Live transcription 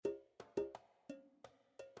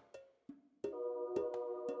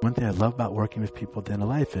One thing I love about working with people at the end of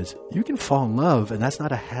life is you can fall in love, and that's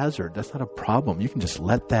not a hazard. That's not a problem. You can just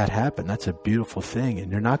let that happen. That's a beautiful thing,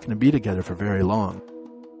 and you're not going to be together for very long.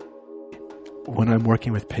 When I'm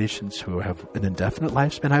working with patients who have an indefinite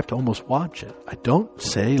lifespan, I have to almost watch it. I don't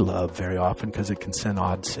say love very often because it can send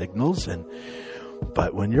odd signals,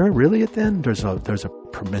 but when you're really at the end, there's a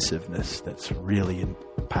permissiveness that's really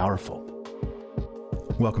powerful.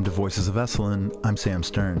 Welcome to Voices of Esalen. I'm Sam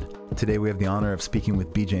Stern. Today we have the honor of speaking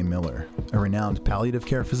with B.J. Miller, a renowned palliative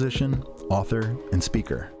care physician, author, and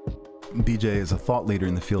speaker. B.J. is a thought leader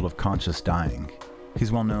in the field of conscious dying.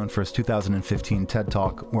 He's well known for his 2015 TED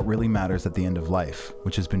Talk, What Really Matters at the End of Life,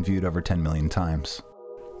 which has been viewed over 10 million times.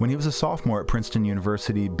 When he was a sophomore at Princeton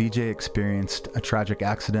University, B.J. experienced a tragic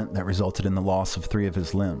accident that resulted in the loss of 3 of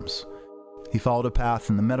his limbs. He followed a path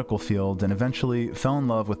in the medical field and eventually fell in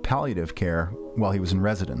love with palliative care while he was in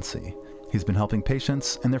residency. He's been helping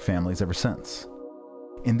patients and their families ever since.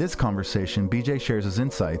 In this conversation, B.J. shares his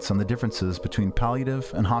insights on the differences between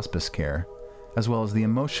palliative and hospice care, as well as the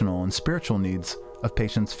emotional and spiritual needs of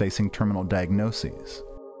patients facing terminal diagnoses.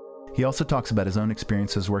 He also talks about his own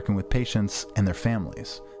experiences working with patients and their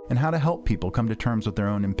families, and how to help people come to terms with their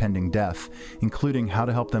own impending death, including how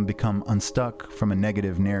to help them become unstuck from a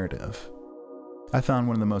negative narrative. I found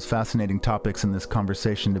one of the most fascinating topics in this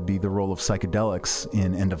conversation to be the role of psychedelics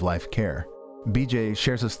in end-of-life care. BJ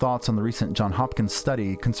shares his thoughts on the recent Johns Hopkins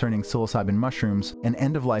study concerning psilocybin mushrooms and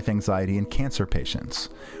end-of-life anxiety in cancer patients,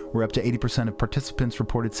 where up to 80% of participants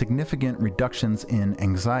reported significant reductions in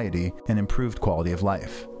anxiety and improved quality of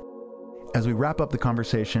life. As we wrap up the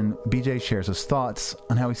conversation, BJ shares his thoughts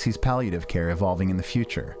on how he sees palliative care evolving in the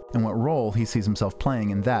future, and what role he sees himself playing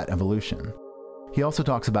in that evolution. He also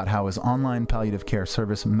talks about how his online palliative care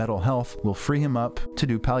service, Mental Health, will free him up to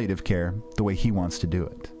do palliative care the way he wants to do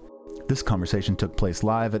it. This conversation took place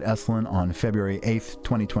live at Esalen on February 8th,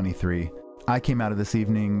 2023. I came out of this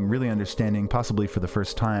evening really understanding, possibly for the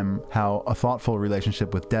first time, how a thoughtful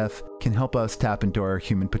relationship with death can help us tap into our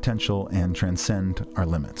human potential and transcend our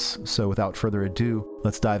limits. So without further ado,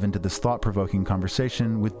 let's dive into this thought-provoking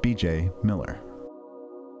conversation with B.J. Miller.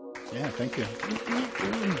 Yeah, thank you.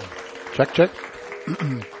 Check.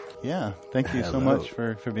 Yeah, thank you so much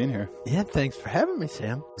for being here. Yeah, thanks for having me,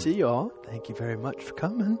 Sam. See you all. Thank you very much for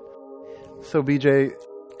coming. So, BJ,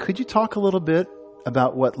 could you talk a little bit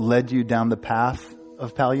about what led you down the path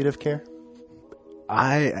of palliative care?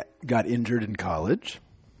 I got injured in college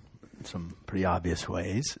in some pretty obvious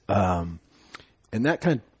ways. And that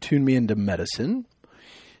kind of tuned me into medicine,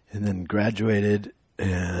 and then graduated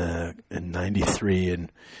in 93,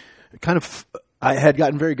 and I had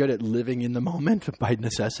gotten very good at living in the moment by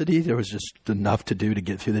necessity. There was just enough to do to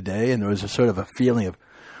get through the day, and there was a sort of a feeling of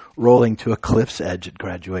rolling to a cliff's edge at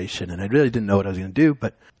graduation, and I really didn't know what I was going to do,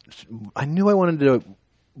 but I knew I wanted to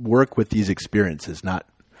work with these experiences, not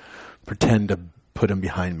pretend to put them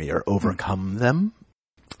behind me or overcome them,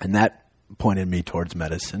 and that pointed me towards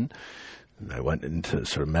medicine. And I went into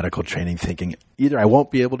sort of medical training thinking either I won't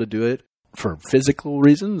be able to do it for physical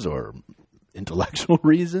reasons or intellectual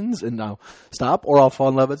reasons, and I'll stop, or I'll fall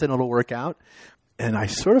in love with it and it'll work out. And I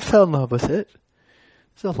sort of fell in love with it.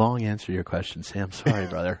 It's a long answer to your question, Sam. Sorry,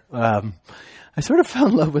 brother. I sort of fell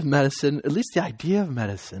in love with medicine, at least the idea of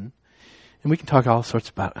medicine. And we can talk all sorts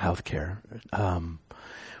about healthcare.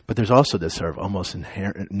 But there's also this sort of almost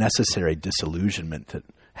inherent, necessary disillusionment that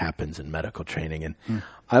happens in medical training. And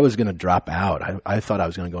I was going to drop out. I thought I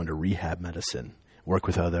was going to go into rehab medicine, work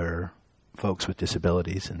with other folks with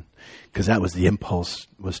disabilities, and because that was the impulse,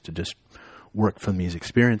 was to just work from these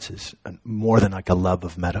experiences more than like a love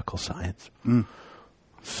of medical science.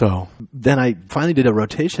 So then I finally did a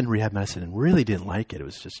rotation in rehab medicine and really didn't like it. It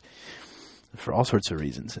was just for all sorts of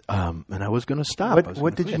reasons. And I was going to stop.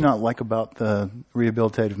 What did you not like about the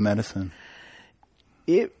rehabilitative medicine?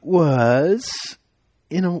 It was,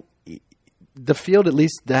 the field, at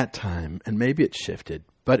least that time, and maybe it shifted,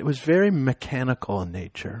 but it was very mechanical in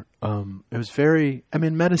nature. It was very,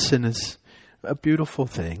 medicine is a beautiful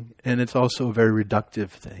thing, and it's also a very reductive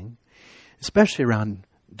thing, especially around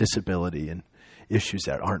disability and issues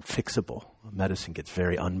that aren't fixable. Medicine gets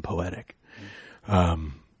very unpoetic.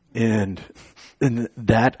 And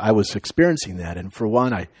that, I was experiencing that. And for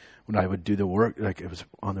one, when I would do the work, like it was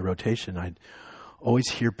on the rotation, I'd always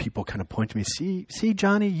hear people kind of point to me, see,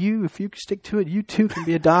 Johnny, if you stick to it, you too can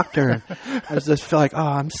be a doctor. I just feel like,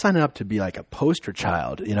 I'm signing up to be like a poster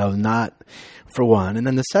child, not for one. And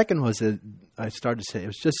then the second was that I started to say it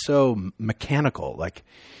was just so mechanical. Like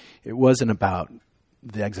it wasn't about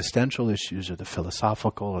the existential issues or the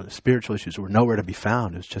philosophical or the spiritual issues were nowhere to be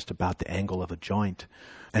found. It was just about the angle of a joint.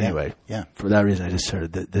 Anyway, Yeah. for that reason, I just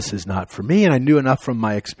started that this is not for me. And I knew enough from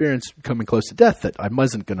my experience coming close to death that I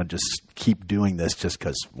wasn't going to just keep doing this just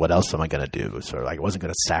because what else am I going to do? So like I wasn't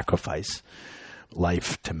going to sacrifice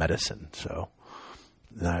life to medicine. So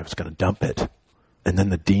then I was going to dump it. And then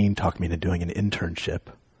the dean talked me into doing an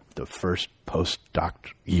internship, the first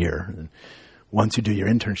postdoc year. And once you do your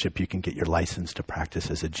internship, you can get your license to practice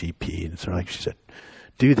as a GP. And so like she said,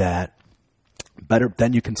 do that. Better,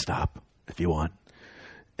 then you can stop if you want.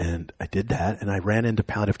 And I did that, and I ran into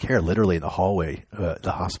palliative care literally in the hallway,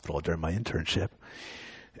 the hospital during my internship,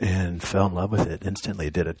 and fell in love with it instantly. I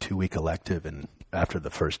did a 2-week elective, and after the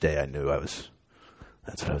first day, I knew that's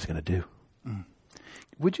what I was going to do.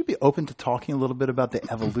 Would you be open to talking a little bit about the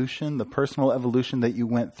evolution, the personal evolution that you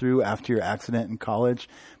went through after your accident in college?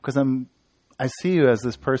 Because I see you as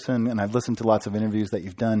this person, and I've listened to lots of interviews that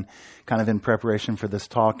you've done kind of in preparation for this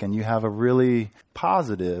talk, and you have a really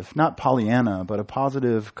positive, not Pollyanna, but a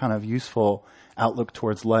positive kind of useful outlook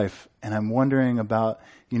towards life. And I'm wondering about,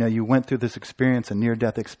 you went through this experience, a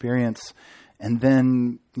near-death experience, and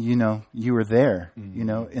then, you were there, in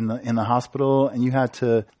the hospital, and you had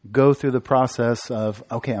to go through the process of,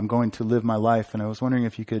 okay, I'm going to live my life. And I was wondering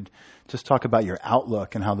if you could just talk about your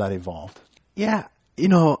outlook and how that evolved. Yeah,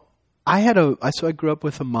 I grew up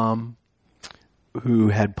with a mom who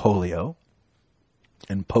had polio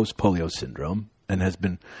and post-polio syndrome and has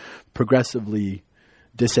been progressively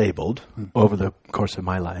disabled over the course of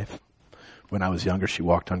my life. When I was younger, she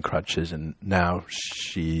walked on crutches, and now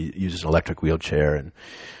she uses an electric wheelchair and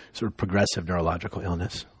sort of progressive neurological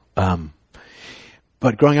illness.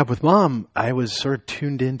 But growing up with Mom, I was sort of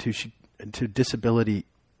tuned into disability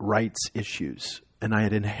rights issues, and I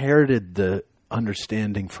had inherited the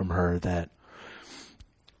understanding from her that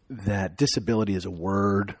disability is a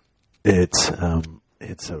word. It's a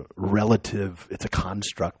relative. It's a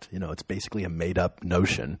construct. It's basically a made-up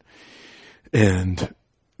notion, and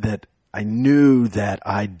that I knew that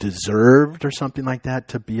I deserved or something like that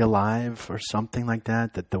to be alive or something like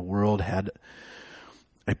that. That the world had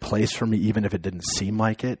a place for me, even if it didn't seem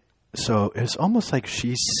like it. So it's almost like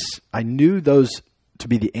I knew those to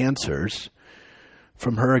be the answers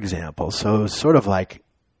from her example. So it was sort of like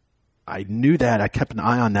I knew that, I kept an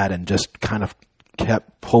eye on that, and just kind of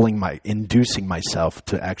kept inducing myself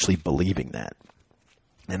to actually believing that.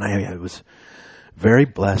 And I was very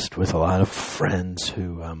blessed with a lot of friends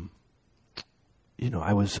who,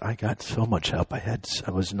 I got so much help.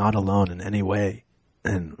 I was not alone in any way.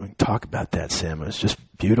 And we talk about that, Sam. It was just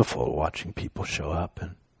beautiful watching people show up,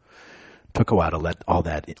 and it took a while to let all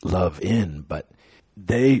that love in, but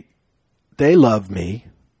they love me,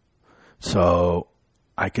 so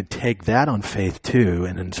I could take that on faith too,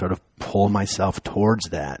 and then sort of pull myself towards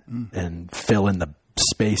that and fill in the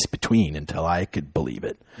space between until I could believe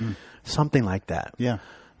it. Something like that. Yeah.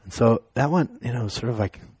 And so that went, sort of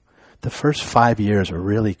like the first 5 years were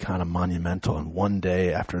really kind of monumental, and one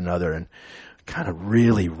day after another, and kind of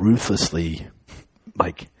really ruthlessly,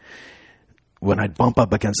 like when I'd bump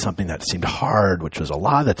up against something that seemed hard, which was a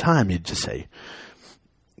lot of the time, you'd just say,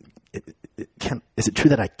 is it true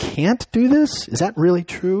that I can't do this? Is that really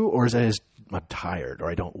true? Or is that I'm tired, or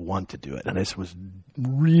I don't want to do it? And I just was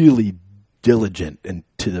really diligent and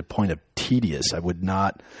to the point of tedious. I would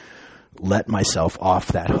not let myself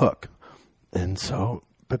off that hook. And so,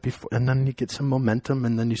 and then you get some momentum,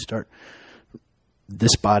 and then you start,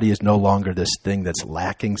 this body is no longer this thing that's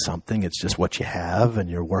lacking something. It's just what you have, and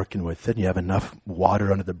you're working with it. And you have enough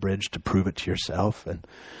water under the bridge to prove it to yourself. And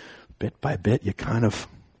bit by bit, you kind of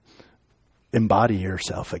embody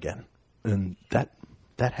yourself again. And that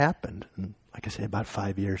happened. And like I say, about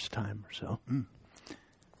 5 years time or so.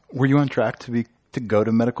 Were you on track to go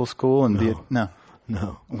to medical school and No.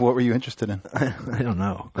 What were you interested in? I don't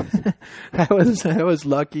know. I was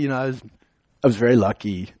lucky. I was very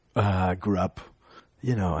lucky. Grew up,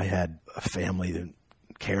 I had a family that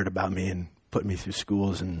cared about me and put me through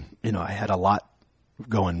schools, and, I had a lot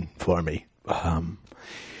going for me.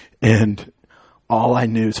 And all I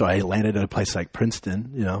knew, so I landed at a place like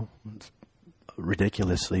Princeton, a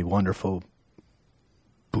ridiculously wonderful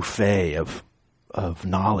buffet of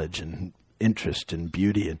knowledge and interest and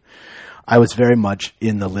beauty. And I was very much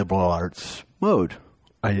in the liberal arts mode.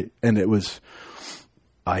 I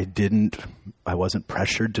wasn't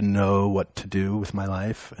pressured to know what to do with my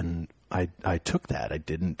life, and I took that. I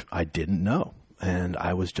didn't know, and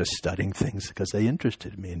I was just studying things because they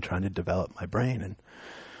interested me and trying to develop my brain.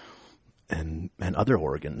 And and other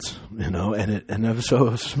organs, and it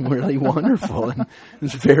was really wonderful, and it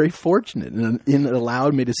was very fortunate, and it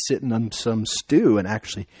allowed me to sit in some stew and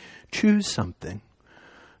actually choose something.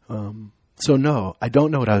 So no, I don't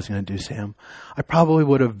know what I was going to do, Sam. I probably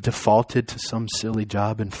would have defaulted to some silly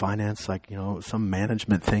job in finance, like, some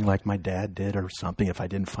management thing like my dad did or something if I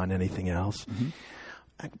didn't find anything else. Mm-hmm.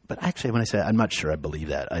 But actually, when I say I'm not sure I believe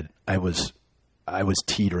that. I was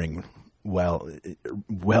teetering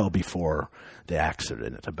well before the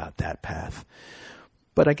accident about that path.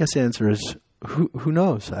 But I guess the answer is, who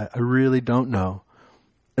knows? I really don't know.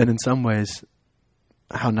 And in some ways,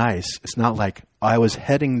 how nice. It's not like I was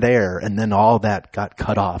heading there and then all that got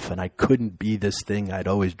cut off and I couldn't be this thing I'd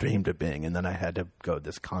always dreamed of being, and then I had to go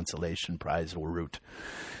this consolation prize route.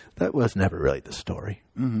 That was never really the story.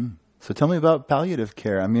 Mm-hmm. So tell me about palliative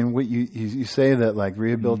care. I mean, what you say that like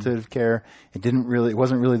rehabilitative care, it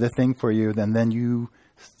wasn't really the thing for you. Then you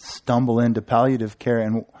stumble into palliative care,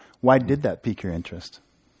 and why did that pique your interest?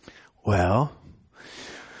 Well,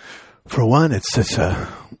 for one, it's such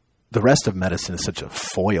the rest of medicine is such a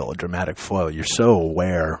dramatic foil. You're so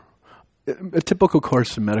aware. A typical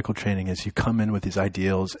course in medical training is you come in with these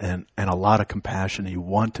ideals and a lot of compassion, and you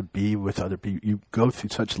want to be with other people. You go through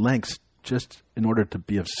such lengths just in order to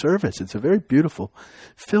be of service. It's a very beautiful,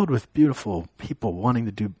 filled with beautiful people wanting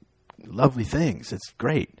to do lovely things. It's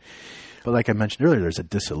great. But like I mentioned earlier, there's a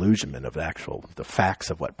disillusionment of the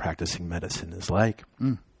facts of what practicing medicine is like.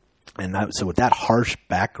 Mm. And so with that harsh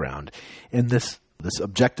background and this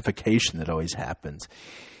objectification that always happens,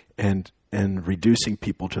 and reducing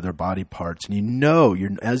people to their body parts, and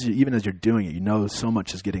even as you're doing it, so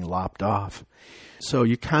much is getting lopped off. So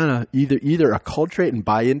you kind of either acculturate and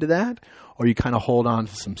buy into that, or you kind of hold on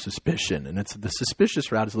to some suspicion. And the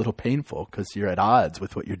suspicious route is a little painful because you're at odds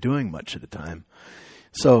with what you're doing much of the time.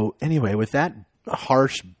 So anyway, with that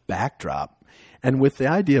harsh backdrop, and with the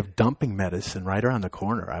idea of dumping medicine right around the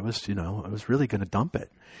corner, I was really going to dump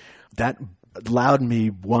it. That allowed me,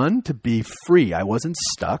 one, to be free. I wasn't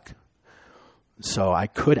stuck, so I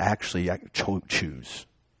could actually choose.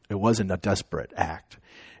 It wasn't a desperate act.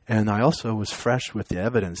 And I also was fresh with the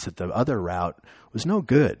evidence that the other route was no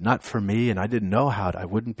good, not for me, and I didn't know I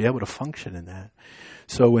wouldn't be able to function in that.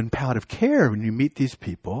 So in palliative care, when you meet these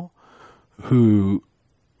people who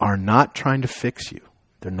are not trying to fix you,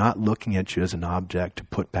 they're not looking at you as an object to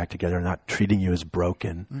put back together, they're not treating you as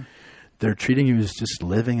broken. Mm. They're treating you as just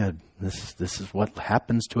living this is what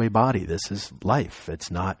happens to a body. This is life.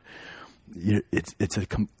 It's not, it's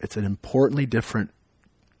an importantly different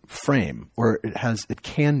frame, or it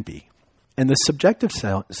can be. And the subjective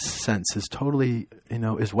sense is totally,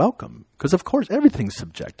 is welcome. Because of course everything's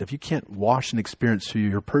subjective. You can't wash an experience through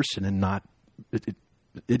your person and not,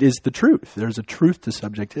 it is the truth. There's a truth to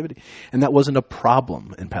subjectivity. And that wasn't a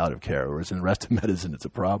problem in palliative care, whereas in the rest of medicine it's a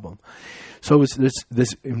problem. So it was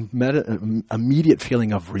this immediate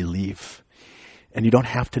feeling of relief. And you don't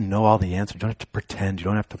have to know all the answers. You don't have to pretend. You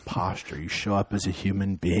don't have to posture. You show up as a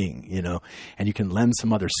human being, and you can lend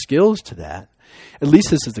some other skills to that. At least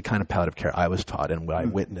this is the kind of palliative care I was taught and what I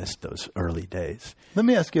witnessed those early days. Let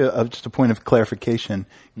me ask you just a point of clarification.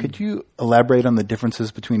 Could you elaborate on the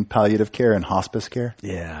differences between palliative care and hospice care?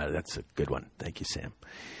 Yeah, that's a good one. Thank you, Sam.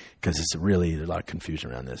 Because there's a lot of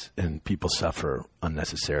confusion around this, and people suffer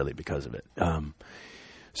unnecessarily because of it.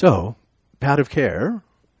 So palliative care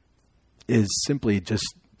is simply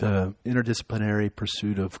just the interdisciplinary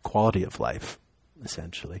pursuit of quality of life,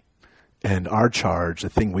 essentially. And our charge, the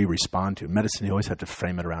thing we respond to, medicine, you always have to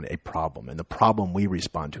frame it around a problem. And the problem we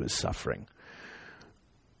respond to is suffering,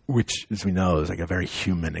 which, as we know, is like a very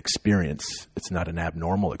human experience. It's not an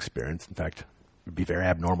abnormal experience. In fact, it would be very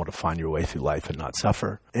abnormal to find your way through life and not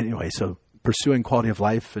suffer. Anyway, so pursuing quality of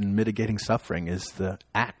life and mitigating suffering is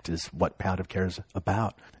what palliative care is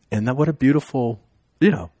about. And what a beautiful,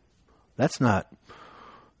 that's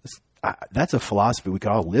a philosophy we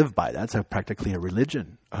could all live by. That's practically a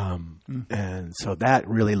religion. And so that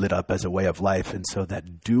really lit up as a way of life. And so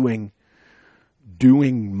that doing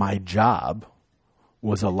my job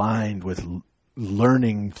was aligned with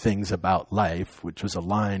learning things about life, which was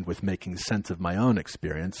aligned with making sense of my own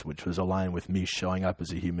experience, which was aligned with me showing up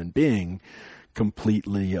as a human being,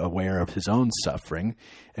 completely aware of his own suffering.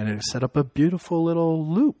 And it set up a beautiful little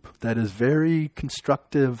loop that is very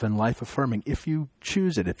constructive and life-affirming if you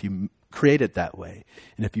choose it, if you create it that way,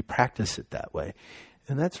 and if you practice it that way.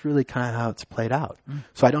 And that's really kind of how it's played out.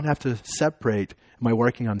 So I don't have to separate, am I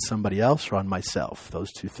working on somebody else or on myself?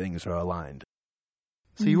 Those two things are aligned.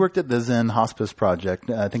 So you worked at the Zen Hospice Project.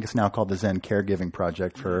 I think it's now called the Zen Caregiving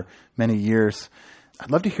Project for many years. I'd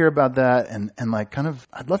love to hear about that and like kind of,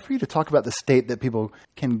 I'd love for you to talk about the state that people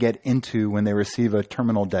can get into when they receive a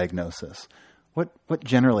terminal diagnosis. What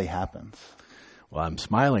generally happens? Well, I'm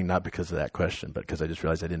smiling not because of that question, but because I just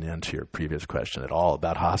realized I didn't answer your previous question at all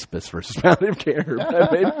about hospice versus palliative care.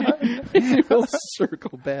 But maybe we'll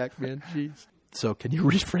circle back, man. Jeez. So can you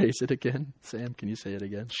rephrase it again, Sam? Can you say it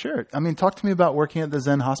again? Sure. I mean, talk to me about working at the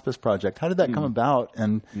Zen Hospice Project. How did that come about?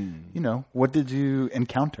 And, what did you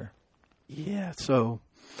encounter? Yeah, so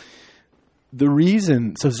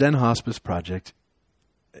Zen Hospice Project,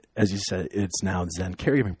 as you said, it's now Zen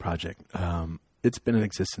Caregiving Project. It's been in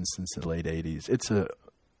existence since the late 80s. It's a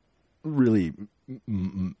really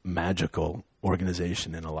magical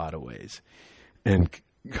organization in a lot of ways. And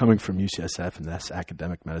coming from UCSF and this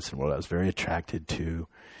academic medicine world, I was very attracted to,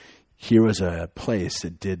 here was a place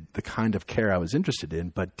that did the kind of care I was interested in,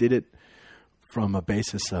 but did it from a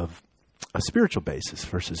basis of a spiritual basis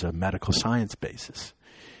versus a medical science basis.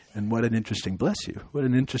 And what an interesting, bless you, what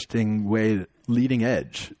an interesting way, leading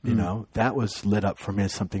edge, that was lit up for me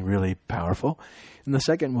as something really powerful. And the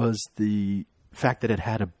second was the fact that it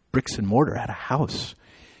had a bricks and mortar, had a house.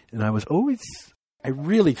 And I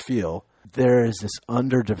really feel there is this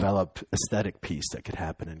underdeveloped aesthetic piece that could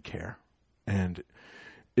happen in care. And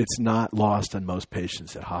it's not lost on most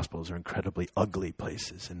patients that hospitals are incredibly ugly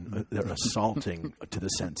places and they're assaulting to the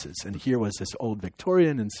senses. And here was this old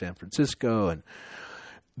Victorian in San Francisco, and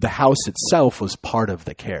the house itself was part of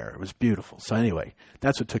the care. It was beautiful. So anyway,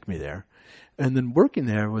 that's what took me there. And then working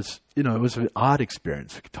there was, it was an odd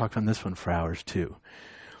experience. We could talk on this one for hours too.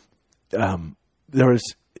 There's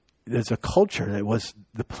a culture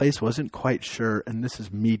the place wasn't quite sure, and this is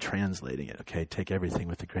me translating it, okay? Take everything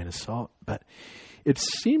with a grain of salt. But it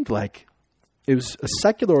seemed like it was a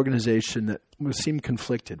secular organization that seemed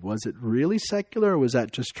conflicted. Was it really secular, or was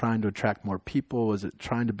that just trying to attract more people? Was it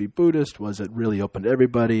trying to be Buddhist? Was it really open to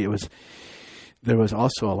everybody? There was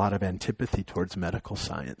also a lot of antipathy towards medical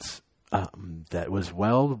science that was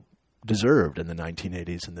well deserved in the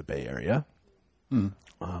 1980s in the Bay Area.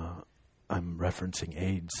 I'm referencing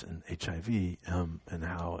AIDS and HIV and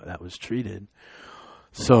how that was treated.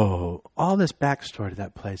 So all this backstory to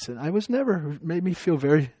that place, and made me feel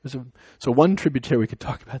very. So one tributary we could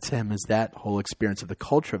talk about, Sam, is that whole experience of the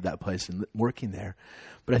culture of that place and working there.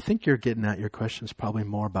 But I think you're getting at your question is probably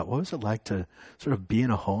more about what was it like to sort of be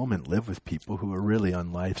in a home and live with people who are really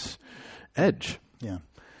on life's edge. Yeah.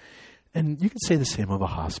 And you could say the same of a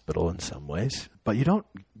hospital in some ways, but you don't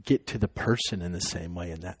get to the person in the same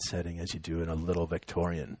way in that setting as you do in a little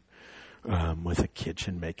Victorian with a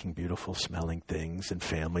kitchen making beautiful smelling things and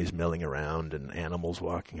families milling around and animals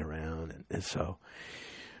walking around. And so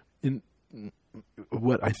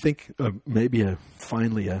what I think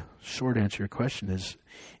finally a short answer to your question is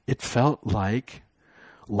it felt like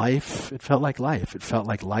life. It felt like life. It felt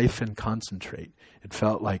like life in concentrate. It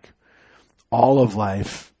felt like all of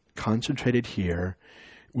life concentrated here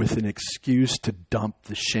with an excuse to dump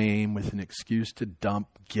the shame, with an excuse to dump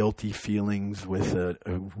guilty feelings, with a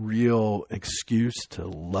real excuse to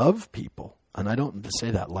love people. And I don't say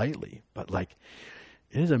that lightly, but it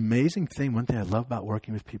is an amazing thing. One thing I love about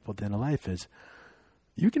working with people at the end of life is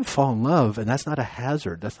you can fall in love, and that's not a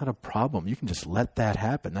hazard. That's not a problem. You can just let that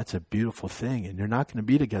happen. That's a beautiful thing, and you're not going to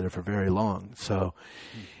be together for very long. So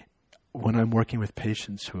when I'm working with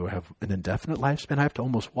patients who have an indefinite lifespan, I have to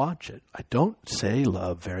almost watch it. I don't say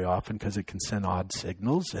love very often because it can send odd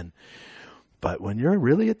signals. But when you're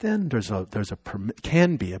really at the end,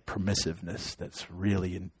 can be a permissiveness that's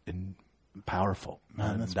really powerful.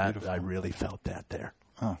 Man, that's beautiful. I really felt that there.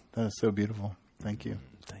 Oh, that is so beautiful. Thank you.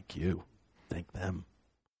 Thank you. Thank them.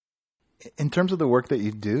 In terms of the work that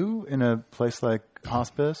you do in a place like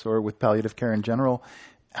hospice or with palliative care in general,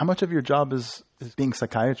 how much of your job is being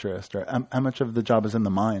psychiatrist, or how much of the job is in the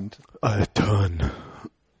mind? A ton.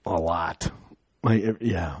 A lot. A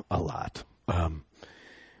lot.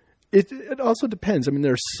 It also depends. I mean,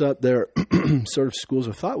 there are sort of schools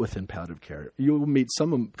of thought within palliative care. You will meet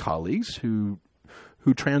some colleagues who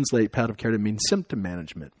translate palliative care to mean symptom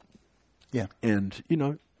management. Yeah. And,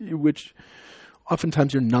 which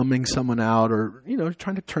oftentimes you're numbing someone out or,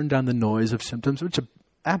 trying to turn down the noise of symptoms, which is an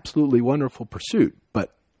absolutely wonderful pursuit.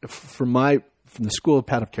 But from the school of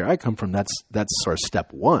palliative care I come from, that's sort of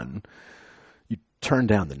step one. You turn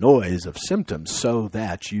down the noise of symptoms so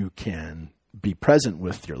that you can be present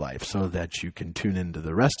with your life, so that you can tune into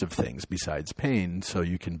the rest of things besides pain, so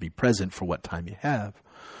you can be present for what time you have.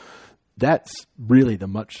 That's really the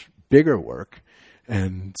much bigger work.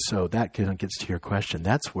 And so that kind of gets to your question.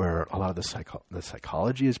 That's where a lot of the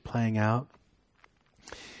psychology is playing out,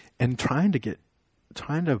 and trying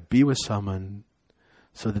to be with someone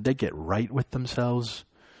so that they get right with themselves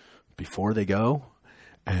before they go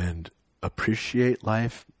and appreciate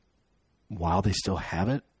life while they still have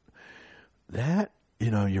it, that,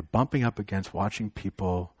 you're bumping up against watching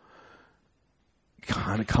people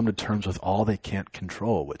kind of come to terms with all they can't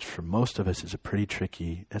control, which for most of us is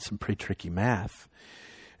that's some pretty tricky math.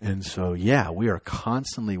 And so, we are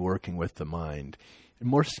constantly working with the mind. And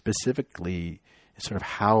more specifically, it's sort of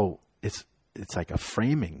how it's like a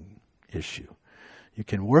framing issue. You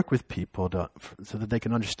can work with people so that they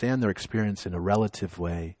can understand their experience in a relative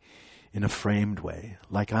way, in a framed way.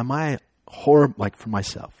 Like, like for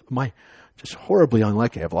myself, am I just horribly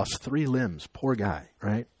unlucky? I've lost 3 limbs, poor guy,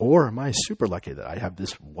 right? Or am I super lucky that I have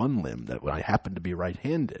this one limb that when I happen to be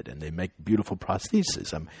right-handed and they make beautiful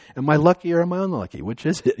prostheses? Am I lucky or am I unlucky? Which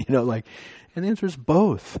is it? And the answer is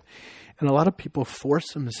both. And a lot of people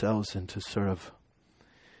force themselves into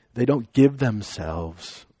they don't give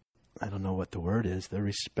themselves, I don't know what the word is, the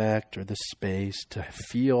respect or the space to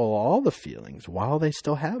feel all the feelings while they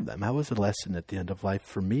still have them. That was a lesson at the end of life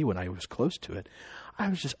for me when I was close to it. I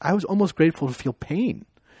was almost grateful to feel pain.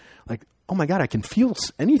 Like, oh my God, I can feel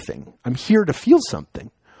anything. I'm here to feel something.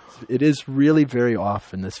 It is really very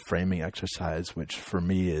often this framing exercise, which for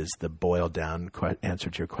me is the boiled down answer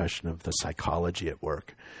to your question of the psychology at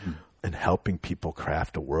work and helping people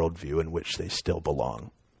craft a worldview in which they still belong.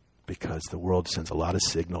 Because the world sends a lot of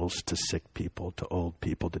signals to sick people, to old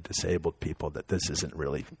people, to disabled people that this isn't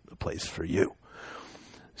really a place for you.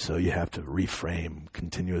 So you have to reframe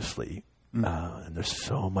continuously. And there's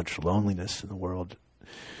so much loneliness in the world.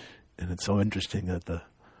 And it's so interesting that the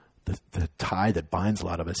tie that binds a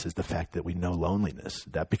lot of us is the fact that we know loneliness.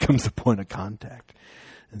 That becomes the point of contact.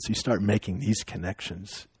 And so you start making these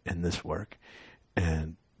connections in this work.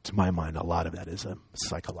 And to my mind, a lot of that is a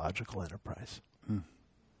psychological enterprise.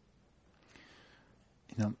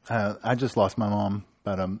 I just lost my mom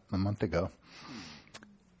about a month ago.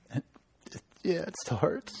 And it still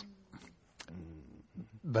hurts.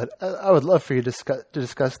 But I would love for you to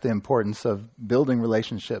discuss the importance of building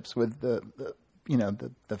relationships with the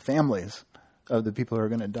families of the people who are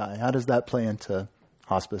going to die. How does that play into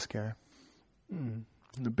hospice care? In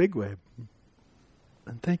a big way.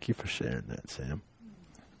 And thank you for sharing that, Sam.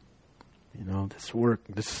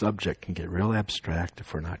 This subject can get real abstract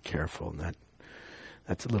if we're not careful, and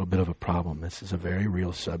that's a little bit of a problem. This is a very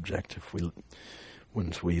real subject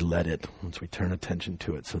once we turn attention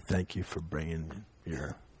to it. So thank you for bringing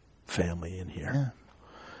your family in here.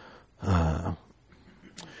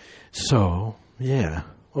 Yeah.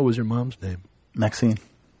 What was your mom's name? Maxine.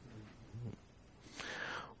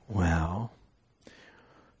 Well,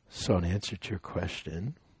 so in answer to your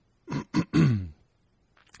question,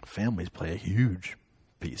 families play a huge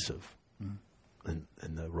piece of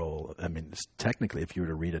in the role. I mean, technically, if you were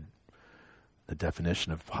to read the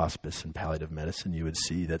definition of hospice and palliative medicine, you would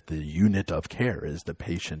see that the unit of care is the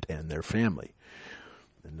patient and their family,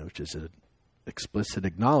 and which is an explicit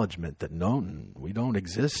acknowledgement that we don't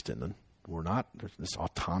exist we're not this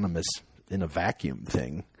autonomous in a vacuum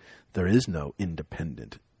thing. There is no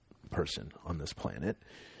independent person on this planet,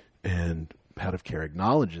 and palliative care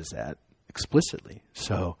acknowledges that explicitly.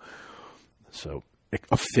 So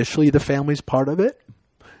officially the family's part of it,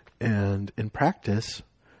 and in practice,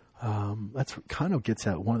 that's what kind of gets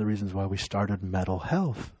at one of the reasons why we started mental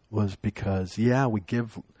health was because,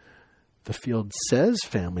 the field says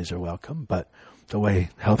families are welcome, but the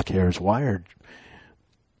way healthcare is wired,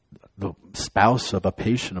 the spouse of a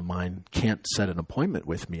patient of mine can't set an appointment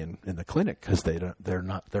with me in the clinic because they're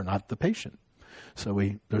not the patient. So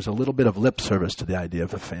there's a little bit of lip service to the idea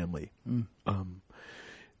of a family.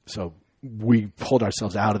 So we pulled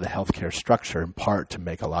ourselves out of the healthcare structure in part to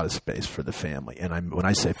make a lot of space for the family. And when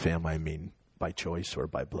I say family, I mean by choice or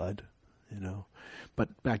by blood,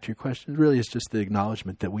 But back to your question, really it's just the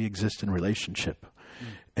acknowledgement that we exist in relationship.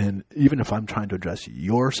 And even if I'm trying to address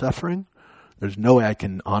your suffering, there's no way I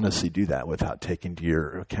can honestly do that without taking to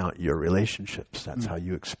your account your relationships. That's how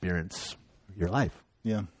you experience your life.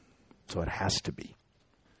 Yeah. So it has to be.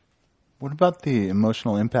 What about the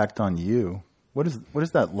emotional impact on you? What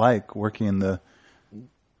is that like working in the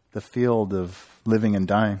field of living and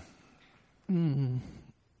dying?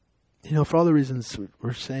 For all the reasons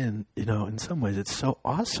we're saying, in some ways it's so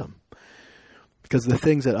awesome. Because the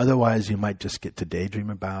things that otherwise you might just get to daydream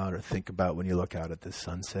about or think about when you look out at the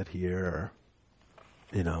sunset here,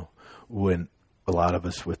 or, when a lot of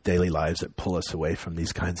us with daily lives that pull us away from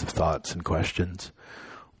these kinds of thoughts and questions,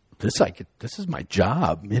 this is my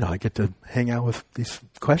job. I get to hang out with these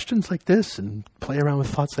questions like this and play around with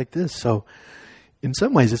thoughts like this. So in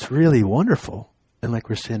some ways it's really wonderful. And like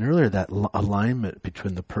we were saying earlier, that alignment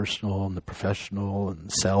between the personal and the professional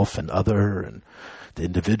and self and other and the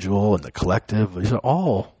individual and the collective, these are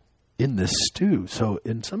all in this stew. So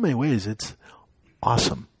in so many ways, it's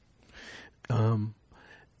awesome. And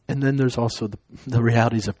then there's also the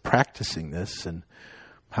realities of practicing this and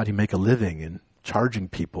how do you make a living and charging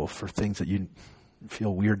people for things that you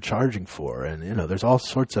feel weird charging for. And, there's all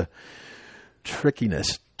sorts of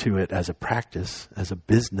trickiness to it as a practice, as a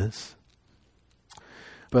business.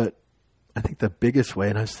 But I think the biggest way,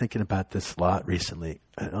 and I was thinking about this a lot recently,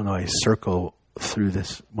 I don't know, I circle through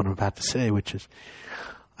this, what I'm about to say, which is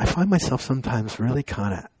I find myself sometimes really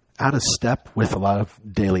kind of out of step with a lot of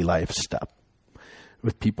daily life stuff,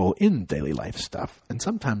 with people in daily life stuff. And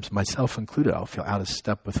sometimes myself included, I'll feel out of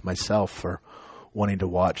step with myself for wanting to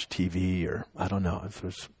watch TV or I don't know if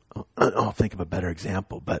there's, I'll think of a better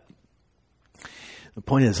example. But the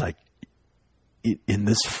point is like, in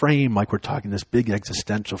this frame, like we're talking, this big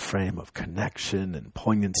existential frame of connection and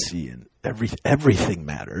poignancy and everything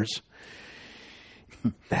matters,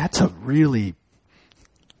 that's a really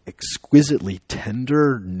exquisitely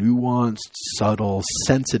tender, nuanced, subtle,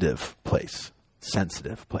 sensitive place.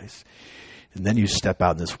 And then you step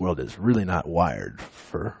out in this world that's really not wired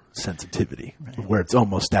for sensitivity, right, where it's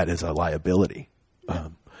almost that is a liability.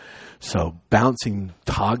 So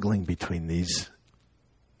toggling between these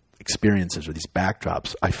experiences or these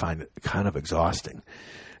backdrops, I find it kind of exhausting.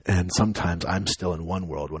 And sometimes I'm still in one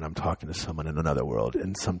world when I'm talking to someone in another world,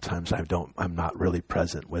 and sometimes I'm not really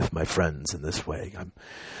present with my friends in this way.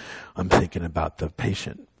 I'm thinking about the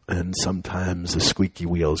patient, and sometimes the squeaky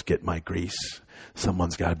wheels get my grease.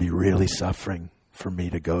 Someone's got to be really suffering for me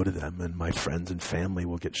to go to them, and my friends and family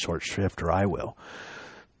will get short shrift, or I will.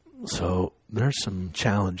 So there's some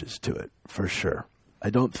challenges to it for sure. I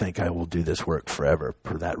don't think I will do this work forever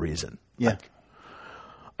for that reason. Yeah.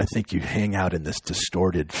 I think you hang out in this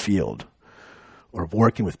distorted field, or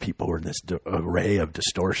working with people who are in this array of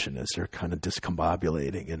distortion as they're kind of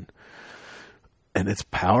discombobulating, and it's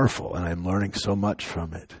powerful, and I'm learning so much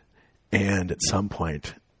from it. And at some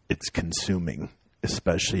point, it's consuming,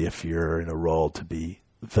 especially if you're in a role to be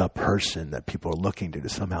the person that people are looking to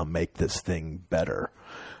somehow make this thing better.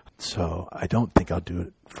 So I don't think I'll do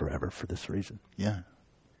it forever for this reason. Yeah.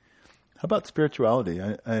 How about spirituality?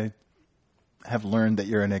 I have learned that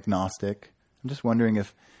you're an agnostic. I'm just wondering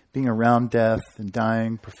if being around death and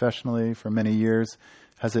dying professionally for many years,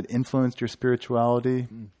 has it influenced your spirituality?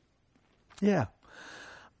 Yeah.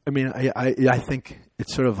 I mean, I think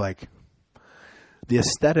it's sort of like the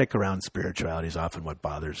aesthetic around spirituality is often what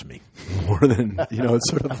bothers me more than, it's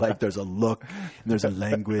sort of like there's a look and there's a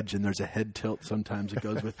language and there's a head tilt sometimes it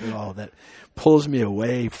goes with it all that pulls me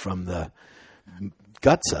away from the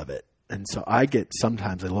guts of it. And so I get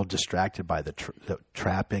sometimes a little distracted by the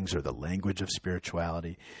trappings or the language of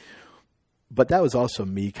spirituality. But that was also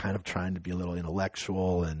me kind of trying to be a little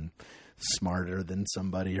intellectual and smarter than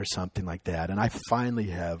somebody or something like that. And I finally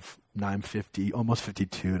have, now I'm 50, almost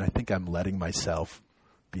 52, and I think I'm letting myself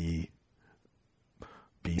be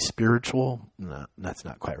spiritual. No, that's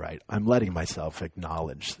not quite right. I'm letting myself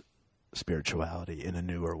acknowledge spirituality in a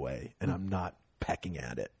newer way, and I'm not pecking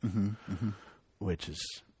at it, which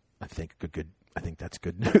is, I think that's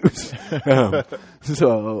good news.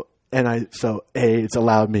 It's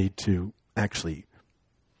allowed me to actually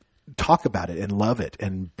talk about it and love it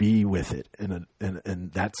and be with it, and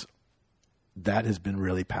that has been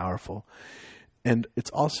really powerful. And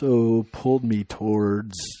it's also pulled me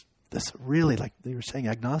towards this really, like you were saying,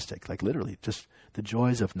 agnostic, like literally just the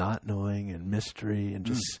joys of not knowing and mystery and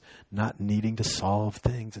just not needing to solve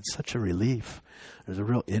things. It's such a relief. There's a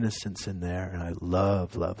real innocence in there, and I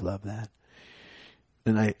love, love, love that.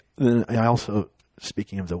 And I also,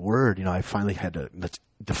 speaking of the word, I finally had to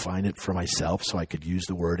define it for myself so I could use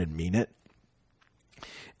the word and mean it.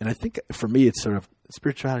 And I think for me, it's sort of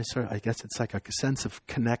spirituality. I guess it's like a sense of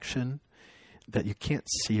connection that you can't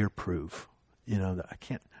see or prove. That I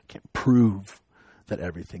can't prove that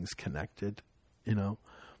everything's connected. But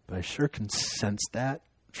I sure can sense that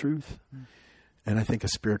truth. And I think a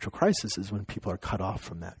spiritual crisis is when people are cut off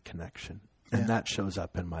from that connection, and that shows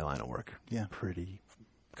up in my line of work pretty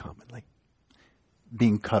commonly.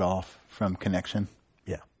 Being cut off from connection.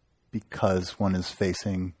 Yeah. Because one is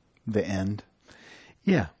facing the end.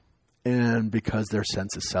 Yeah. And because their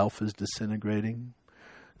sense of self is disintegrating,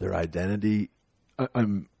 their identity,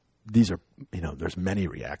 these are, there's many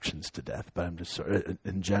reactions to death, but I'm just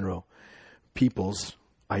in general, people's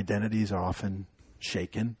identities are often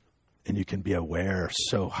shaken, and you can be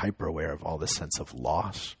so hyper aware of all the sense of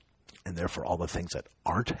loss, and therefore all the things that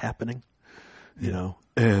aren't happening,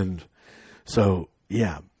 and so,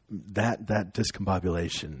 that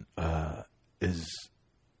discombobulation is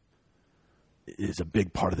a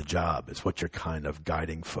big part of the job. It's what you're kind of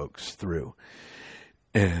guiding folks through.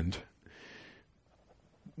 And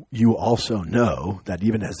you also know that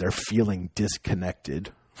even as they're feeling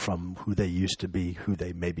disconnected from who they used to be, who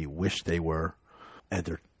they maybe wish they were, and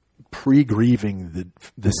they're pre-grieving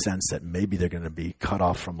the sense that maybe they're going to be cut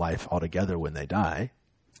off from life altogether when they die,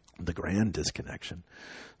 the grand disconnection.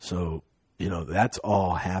 So, that's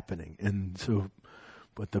all happening. And so,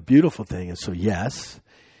 but the beautiful thing is, so yes,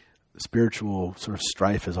 spiritual sort of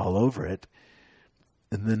strife is all over it.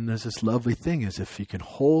 And then there's this lovely thing is if you can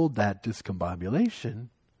hold that discombobulation,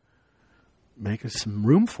 make some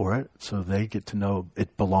room for it so they get to know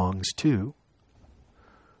it belongs to,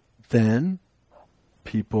 then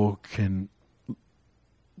people can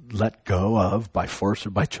let go of, by force or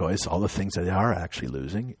by choice, all the things that they are actually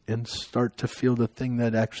losing and start to feel the thing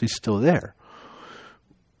that actually is still there.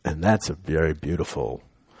 And that's a very beautiful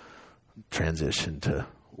transition to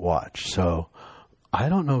watch. So I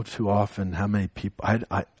don't know too often how many people,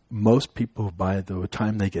 most people by the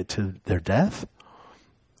time they get to their death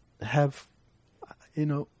have,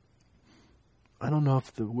 I don't know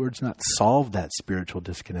if the word's not solved that spiritual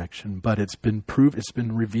disconnection, but it's been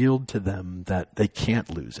revealed to them that they can't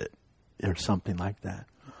lose it or something like that.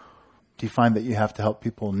 Do you find that you have to help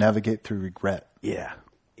people navigate through regret? Yeah,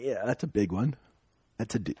 that's a big one.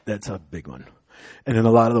 That's a big one. And in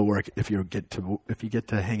a lot of the work, if you get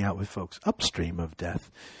to hang out with folks upstream of death,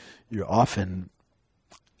 I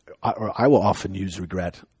will often use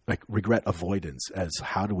regret avoidance as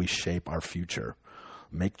how do we shape our future.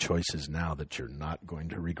 Make choices now that you're not going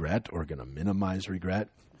to regret or going to minimize regret.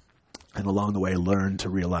 And along the way, learn to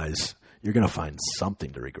realize you're going to find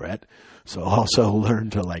something to regret. So also learn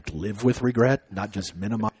to live with regret, not just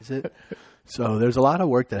minimize it. So there's a lot of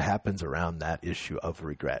work that happens around that issue of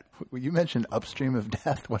regret. Well, you mentioned upstream of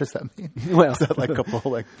death. What does that mean? Well, is that a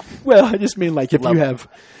whole Well, I just mean if you have,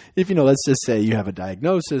 let's just say you have a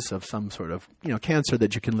diagnosis of some sort of cancer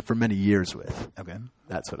that you can live for many years with. Okay,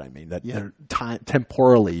 that's what I mean. That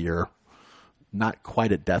temporally you're not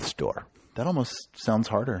quite at death's door. That almost sounds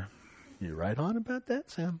harder. You're right on about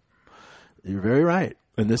that, Sam. You're very right.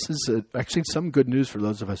 And this is actually some good news for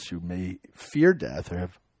those of us who may fear death or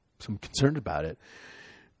have some concern about it.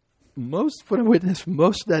 Most of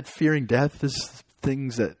that fearing death is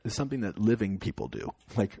something that living people do.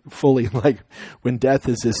 Fully, when death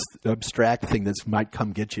is this abstract thing that might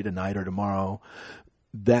come get you tonight or tomorrow.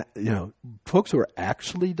 That, folks who are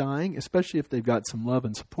actually dying, especially if they've got some love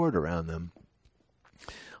and support around them,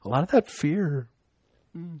 a lot of that fear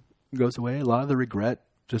goes away. A lot of the regret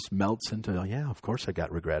just melts into, of course I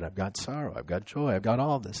got regret. I've got sorrow. I've got joy. I've got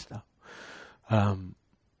all this stuff.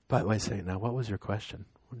 But wait a second. Now, what was your question?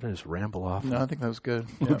 Did I just ramble off? No, I think that was good.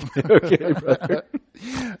 Yeah. Okay, brother.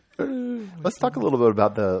 Let's talk a little bit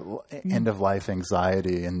about the end-of-life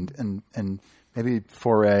anxiety and maybe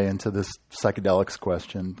foray into this psychedelics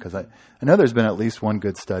question, because I know there's been at least one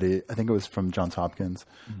good study, I think it was from Johns Hopkins,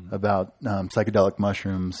 about psychedelic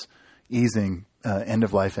mushrooms easing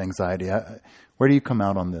end-of-life anxiety. Where do you come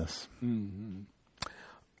out on this? Mm-hmm.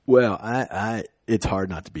 Well, it's hard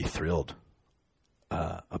not to be thrilled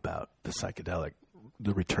about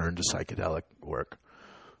the return to psychedelic work.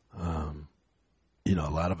 A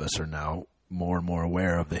lot of us are now more and more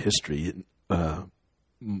aware of the history, sort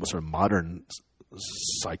of modern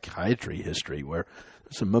psychiatry history, where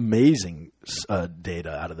there's some amazing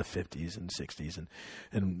data out of the 50s and 60s,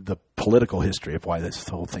 and the political history of why this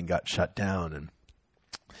whole thing got shut down.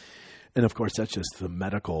 And of course, that's just the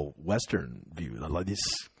medical Western view. A lot of these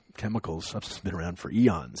chemical substances have been around for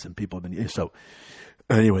eons, and people have been so.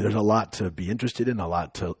 Anyway, there's a lot to be interested in,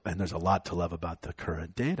 and there's a lot to love about the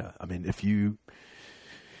current data. I mean,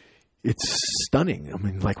 it's stunning. I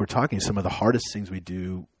mean, we're talking, some of the hardest things we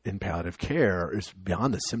do in palliative care is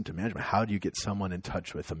beyond the symptom management. How do you get someone in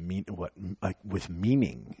touch with with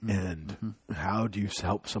meaning, and how do you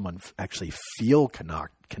help someone actually feel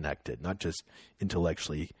connected, not just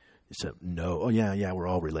intellectually? So no, we're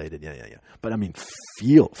all related, yeah. But I mean,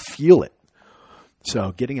 feel it.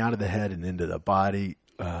 So getting out of the head and into the body,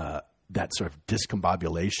 that sort of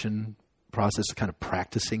discombobulation process, kind of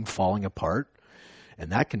practicing falling apart.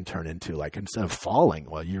 And that can turn into instead of falling,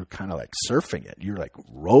 well, you're kind of surfing it. You're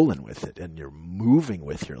rolling with it, and you're moving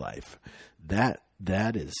with your life. That's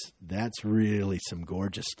really some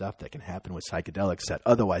gorgeous stuff that can happen with psychedelics that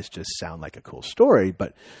otherwise just sound like a cool story,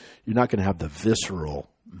 but you're not going to have the visceral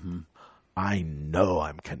I know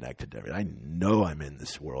I'm connected to everything. I know I'm in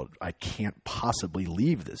this world. I can't possibly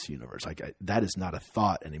leave this universe. That is not a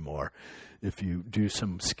thought anymore. If you do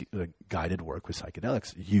some guided work with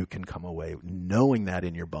psychedelics, you can come away knowing that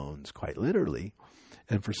in your bones, quite literally.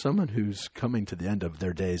 And for someone who's coming to the end of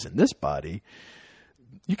their days in this body,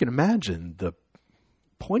 you can imagine the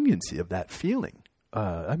poignancy of that feeling.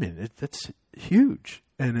 That's huge.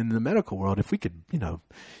 And in the medical world, if we could,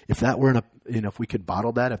 if that were if we could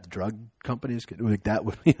bottle that, if the drug companies could, that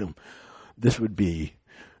would, this would be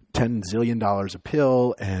 $10 zillion a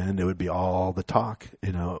pill, and it would be all the talk,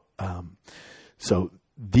 So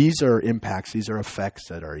these are impacts, these are effects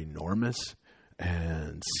that are enormous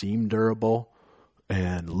and seem durable.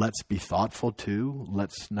 And let's be thoughtful too.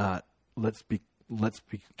 Let's be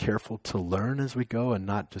careful to learn as we go, and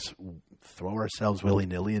not just throw ourselves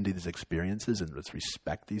willy-nilly into these experiences, and let's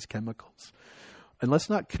respect these chemicals. And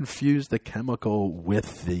let's not confuse the chemical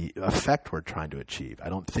with the effect we're trying to achieve. I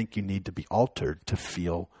don't think you need to be altered to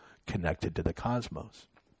feel connected to the cosmos.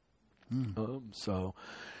 So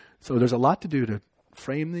there's a lot to do to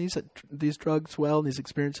frame these drugs well, these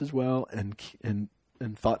experiences well, and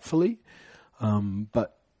thoughtfully.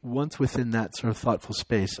 But once within that sort of thoughtful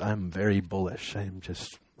space, I'm very bullish. I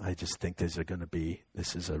just think this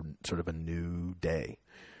is a sort of a new day.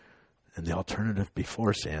 And the alternative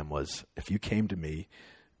before, Sam, was if you came to me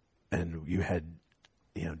and you had,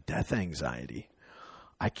 death anxiety,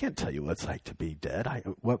 I can't tell you what it's like to be dead.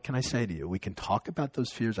 What can I say to you? We can talk about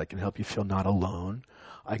those fears. I can help you feel not alone.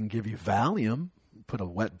 I can give you Valium, put a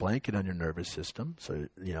wet blanket on your nervous system, so,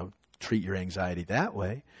 treat your anxiety that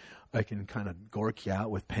way. I can kind of gork you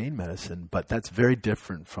out with pain medicine, but that's very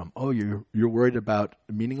different from, you're worried about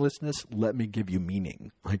meaninglessness. Let me give you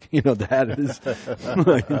meaning. That is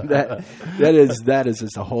that is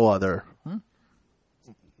just a whole other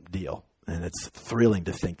deal, and it's thrilling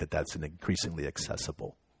to think that that's an increasingly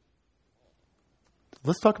accessible.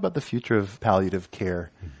 Let's talk about the future of palliative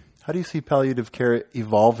care. How do you see palliative care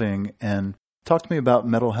evolving? And talk to me about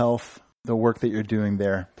mental health, the work that you're doing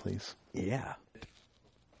there, please. Yeah.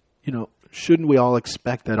 Shouldn't we all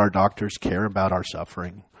expect that our doctors care about our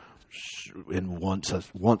suffering and want us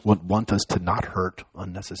to not hurt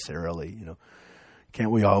unnecessarily?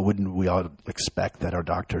 Wouldn't we all expect that our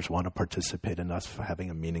doctors want to participate in us for having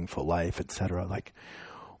a meaningful life, et cetera?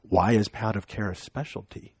 Why is palliative care a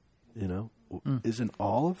specialty? Isn't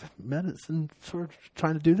all of medicine sort of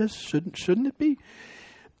trying to do this? Shouldn't it be?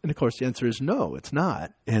 And of course, the answer is no, it's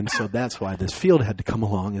not. And so that's why this field had to come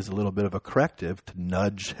along as a little bit of a corrective to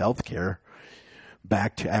nudge healthcare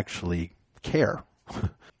back to actually care.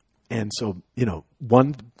 And so,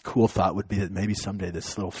 one cool thought would be that maybe someday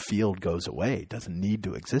this little field goes away. It doesn't need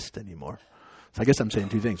to exist anymore. So I guess I'm saying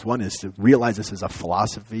two things. One is to realize this is a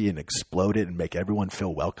philosophy and explode it and make everyone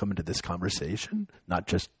feel welcome into this conversation, not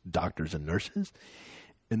just doctors and nurses.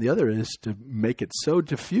 And the other is to make it so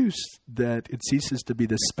diffuse that it ceases to be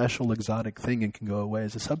this special exotic thing and can go away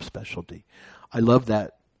as a subspecialty. I love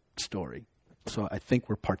that story. So I think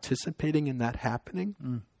we're participating in that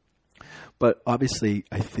happening. But obviously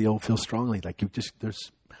I feel strongly like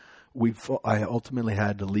I ultimately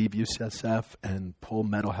had to leave UCSF and pull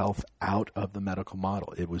mental health out of the medical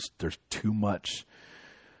model. There's too much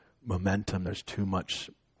momentum, there's too much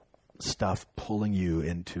stuff pulling you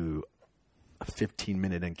into a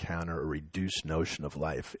 15-minute encounter, a reduced notion of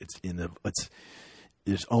life.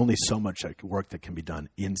 There's only so much work that can be done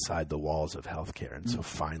inside the walls of healthcare, and so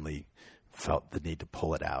finally felt the need to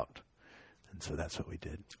pull it out, and so that's what we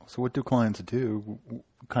did. So what do clients do,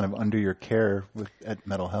 kind of under your care at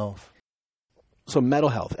Metal Health? So Metal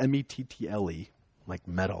Health, METTLE, like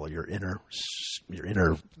metal, your inner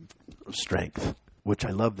strength, which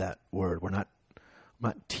I love that word. I'm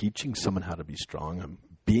not teaching someone how to be strong. I'm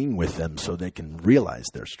being with them so they can realize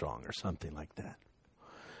they're strong or something like that.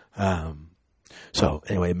 So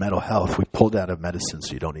anyway, mental health, we pulled out of medicine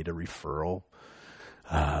so you don't need a referral.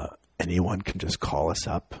 Anyone can just call us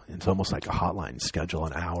up. It's almost like a hotline. Schedule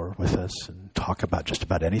an hour with us and talk about just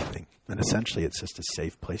about anything. And essentially it's just a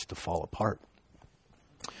safe place to fall apart.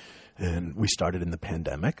 And we started in the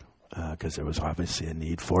pandemic because there was obviously a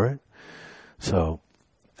need for it. So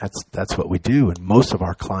that's what we do. And most of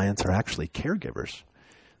our clients are actually caregivers.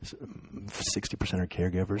 60% are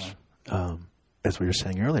caregivers. As we were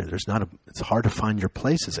saying earlier, it's hard to find your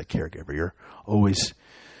place as a caregiver. You're always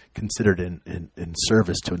considered in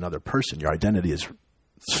service to another person. Your identity is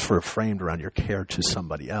sort of framed around your care to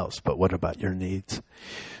somebody else. But what about your needs?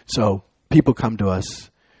 So people come to us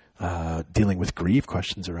dealing with grief,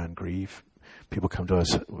 questions around grief. People come to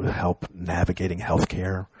us with help navigating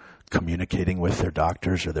healthcare, communicating with their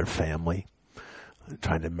doctors or their family.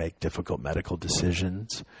 trying to make difficult medical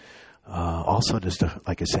decisions. Also, just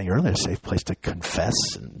like I was saying earlier, a safe place to confess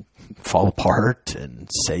and fall apart and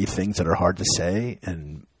say things that are hard to say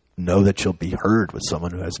and know that you'll be heard with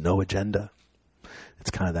someone who has no agenda.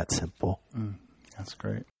 It's kind of that simple. That's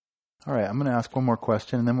great. All right, I'm going to ask one more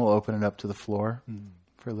question, and then we'll open it up to the floor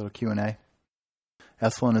for a little Q&A.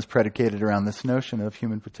 Esalen is predicated around this notion of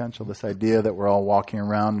human potential, this idea that we're all walking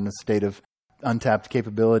around in a state of untapped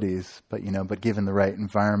capabilities, but given the right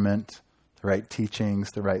environment, the right teachings,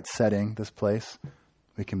 the right setting, this place,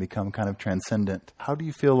 we can become kind of transcendent. How do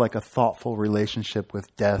you feel like a thoughtful relationship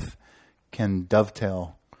with death can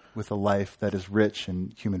dovetail with a life that is rich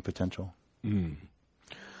in human potential?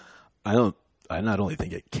 I not only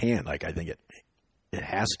think it can, I think it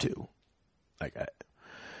has to.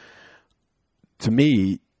 To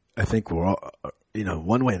me, I think we're all,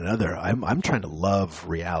 one way or another, I'm trying to love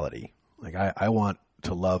reality. I want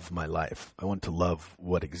to love my life. I want to love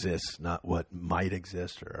what exists, not what might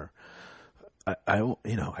exist. Or I want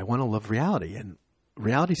to love reality, and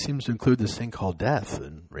reality seems to include this thing called death,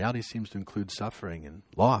 and reality seems to include suffering and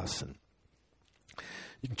loss, and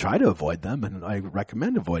you can try to avoid them, and I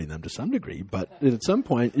recommend avoiding them to some degree. But at some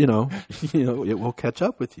point, it will catch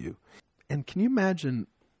up with you. And can you imagine?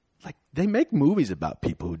 They make movies about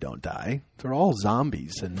people who don't die. They're all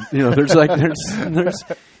zombies, and there's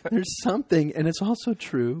something, and it's also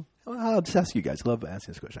true. I'll just ask you guys. I love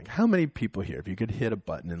asking this question. How many people here, if you could hit a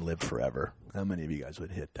button and live forever, how many of you guys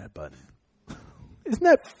would hit that button? Isn't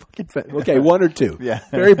that fucking okay? One or two. Yeah.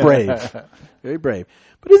 Very brave. Very brave.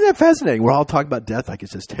 But isn't that fascinating? We're all talking about death like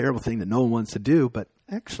it's this terrible thing that no one wants to do, but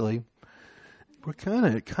actually,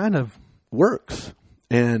 it kind of works,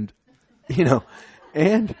 and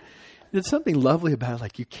and. There's something lovely about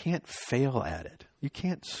it. You can't fail at it. You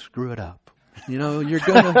can't screw it up. You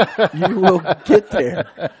will get there.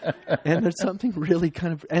 And there's something really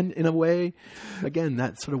and in a way, again,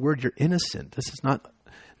 that sort of word, you're innocent. There's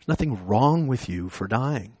nothing wrong with you for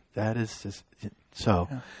dying. That is just, so,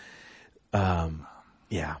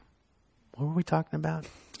 yeah. What were we talking about?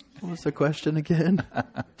 What was the question again?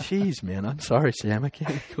 Jeez, man, I'm sorry, Sam. I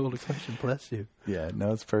can't recall the question. Bless you. Yeah,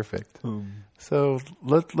 no, it's perfect. So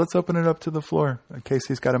let's open it up to the floor.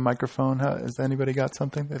 Casey's got a microphone. Has anybody got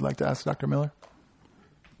something they'd like to ask Dr. Miller?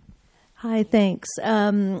 Hi, thanks.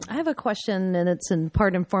 I have a question, and it's in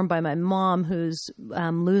part informed by my mom, who's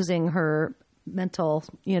losing her mental,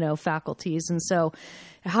 faculties. And so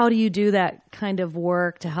how do you do that kind of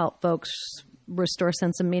work to help folks restore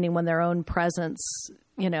sense of meaning when their own presence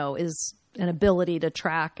is an ability to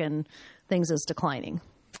track and things is declining?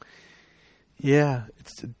 Yeah,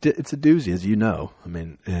 it's a doozy, as you know.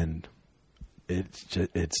 And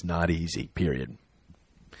it's not easy, period.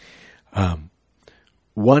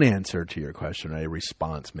 One answer to your question, a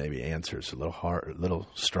response maybe answers a little hard, a little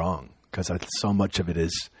strong, because so much of it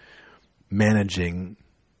is managing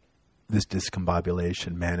this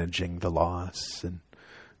discombobulation, managing the loss, and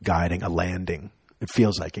guiding a landing. It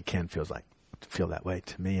feel that way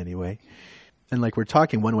to me anyway. And we're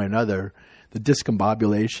talking one way or another, the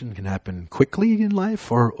discombobulation can happen quickly in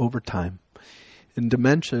life or over time. And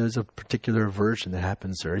dementia is a particular version that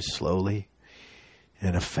happens very slowly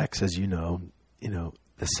and affects, as you know,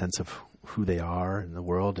 the sense of who they are in the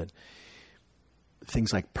world. And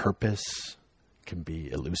things like purpose can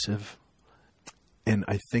be elusive. And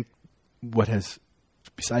I think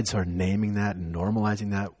besides our naming that and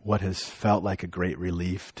normalizing that, what has felt like a great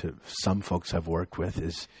relief to some folks I've worked with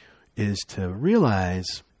is to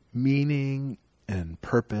realize meaning and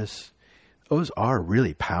purpose. Those are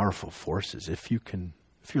really powerful forces. If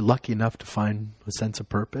you're lucky enough to find a sense of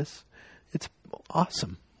purpose, it's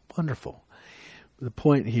awesome, wonderful. The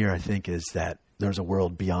point here, I think, is that there's a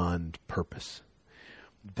world beyond purpose.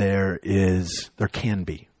 There can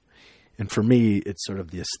be. And for me, it's sort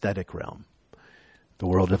of the aesthetic realm. The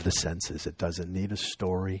world of the senses. It doesn't need a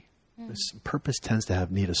story. Purpose tends to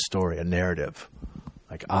need a story, a narrative.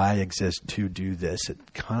 I exist to do this. It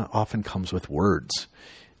often comes with words,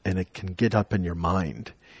 and it can get up in your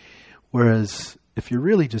mind. Whereas if you're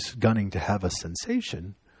really just gunning to have a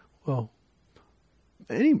sensation, well,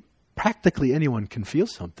 practically anyone can feel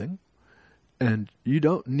something. And you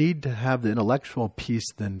don't need to have the intellectual piece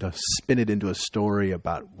then to spin it into a story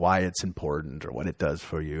about why it's important or what it does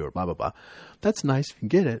for you or blah, blah, blah. That's nice if you can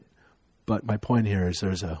get it. But my point here is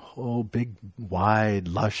there's a whole big, wide,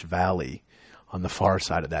 lush valley on the far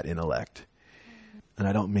side of that intellect. And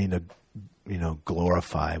I don't mean to,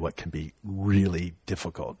 glorify what can be really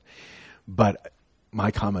difficult. But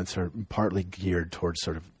my comments are partly geared towards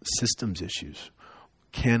sort of systems issues.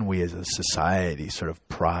 Can we as a society sort of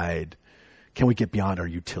pride can we get beyond our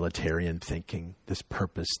utilitarian thinking, this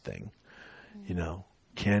purpose thing? You know,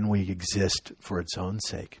 can we exist for its own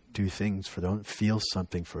sake, do things for their own, feel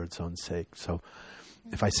something for its own sake? So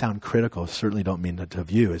if I sound critical, certainly don't mean that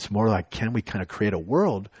of you. It's more like, can we kind of create a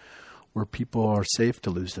world where people are safe to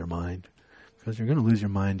lose their mind? Because you're going to lose your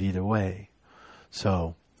mind either way.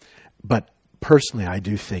 So, but personally, I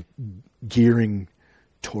do think gearing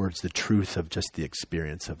towards the truth of just the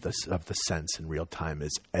experience of the sense in real time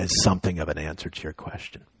is as something of an answer to your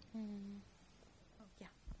question.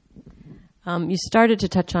 You started to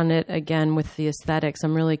touch on it again with the aesthetics.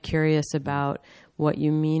 I'm really curious about what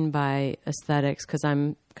you mean by aesthetics, because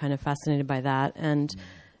I'm kind of fascinated by that, and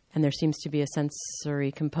there seems to be a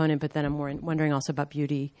sensory component. But then I'm wondering also about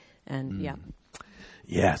beauty and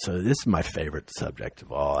Yeah, so this is my favorite subject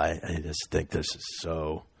of all. I just think this is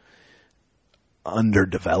so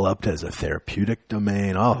underdeveloped as a therapeutic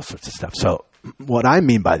domain, all sorts of stuff. So what I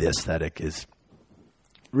mean by the aesthetic is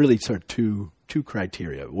really sort of two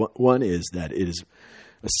criteria. One is that it is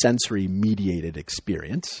a sensory-mediated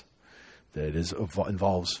experience, that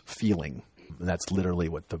involves feeling. And that's literally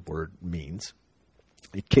what the word means.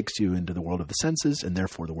 It kicks you into the world of the senses and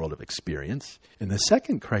therefore the world of experience. And the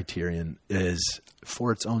second criterion is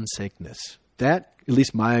for its own sakeness. That, at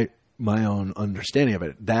least my own understanding of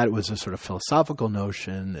it, that was a sort of philosophical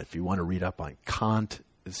notion. If you want to read up on Kant,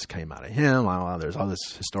 this came out of him. There's all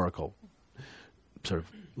this historical sort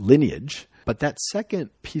of lineage. But that second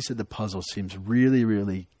piece of the puzzle seems really,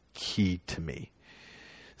 really key to me.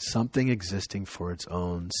 Something existing for its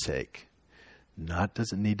own sake.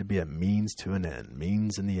 Doesn't need to be a means to an end.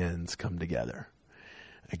 Means and the ends come together.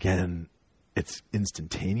 Again, it's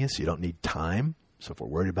instantaneous. You don't need time. So if we're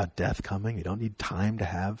worried about death coming, you don't need time to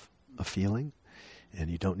have a feeling. And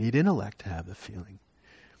you don't need intellect to have the feeling.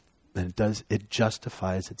 And it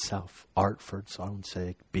justifies itself. Art for its own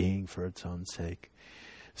sake, being for its own sake.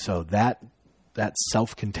 So that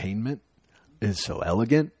self-containment is so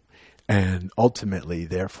elegant and ultimately,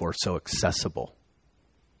 therefore, so accessible.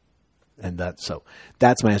 And that's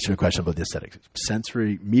my answer to the question about the aesthetic.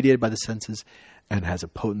 Sensory, mediated by the senses, and has a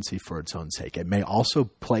potency for its own sake. It may also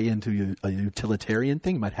play into a utilitarian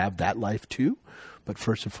thing. It might have that life too. But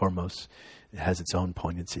first and foremost, it has its own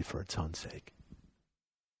poignancy for its own sake.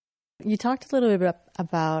 You talked a little bit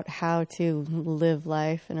about how to live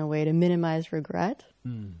life in a way to minimize regret.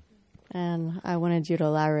 And I wanted you to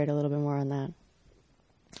elaborate a little bit more on that.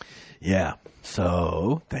 Yeah.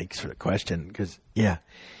 So thanks for the question. Because,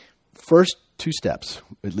 first two steps,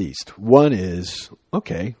 at least. One is,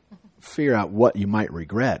 figure out what you might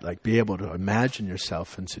regret. Like be able to imagine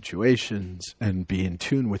yourself in situations and be in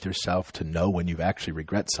tune with yourself to know when you actually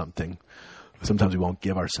regret something. Sometimes we won't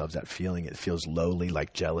give ourselves that feeling. It feels lowly,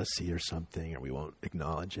 like jealousy or something, or we won't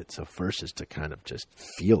acknowledge it. So first is to kind of just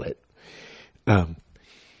feel it.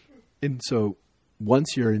 And so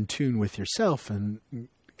once you're in tune with yourself and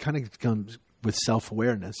kind of comes with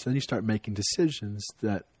self-awareness, then you start making decisions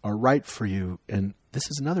that are right for you. And this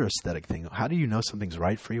is another aesthetic thing. How do you know something's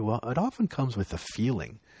right for you? Well, it often comes with a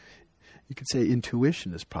feeling. You could say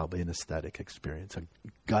intuition is probably an aesthetic experience, a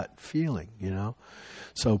gut feeling,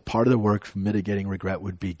 So part of the work for mitigating regret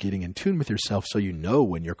would be getting in tune with yourself so you know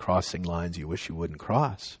when you're crossing lines you wish you wouldn't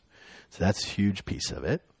cross. So that's a huge piece of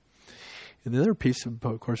it. And the other piece, of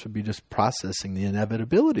course, would be just processing the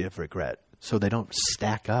inevitability of regret so they don't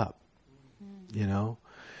stack up,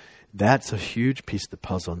 That's a huge piece of the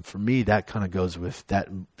puzzle. And for me, that kind of goes with that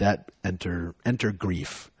enter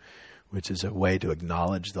grief, which is a way to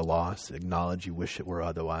acknowledge the loss, acknowledge you wish it were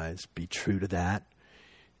otherwise, be true to that,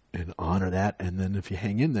 and honor that. And then if you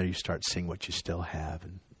hang in there, you start seeing what you still have,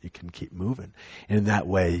 and you can keep moving. And in that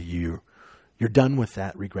way, you're done with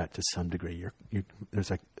that regret to some degree.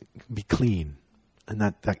 Be clean, and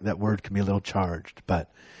that word can be a little charged,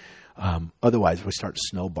 but otherwise we start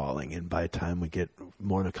snowballing, and by the time we get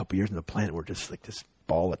more than a couple years in the planet, we're just like this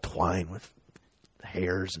ball of twine with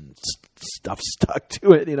hairs and stuff stuck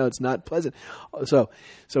to it. It's not pleasant. So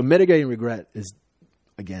mitigating regret is,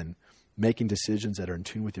 again, making decisions that are in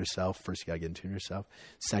tune with yourself. First, you got to get in tune with yourself.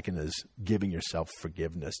 Second is giving yourself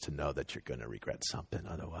forgiveness to know that you're going to regret something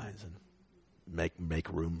otherwise, and make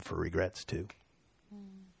room for regrets too.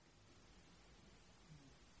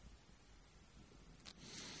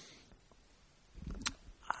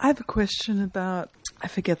 I have a question about, I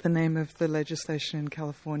forget the name of the legislation in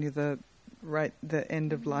California, the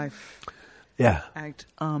End of Life Act.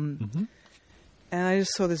 And I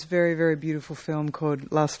just saw this very, very beautiful film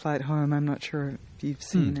called Last Flight Home. I'm not sure if you've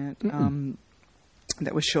seen it.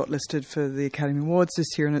 That was shortlisted for the Academy Awards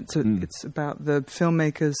this year, and it's about the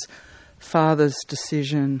filmmaker's father's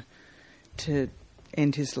decision to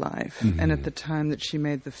end his life. Mm-hmm. And at the time that she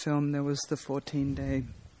made the film, there was the 14-day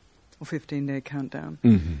or 15-day countdown.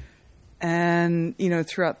 Mm-hmm. And,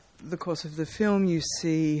 throughout the course of the film, you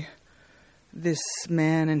see this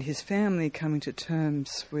man and his family coming to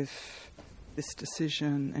terms with this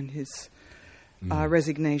decision and his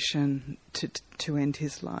resignation to end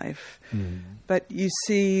his life. But you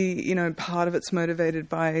see, part of it's motivated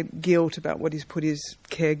by guilt about what he's put his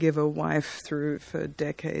caregiver wife through for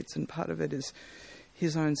decades, and part of it is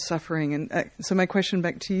his own suffering. And so my question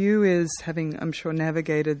back to you is, having, I'm sure,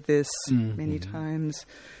 navigated this many times,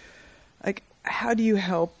 like, how do you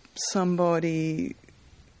help somebody,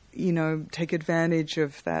 take advantage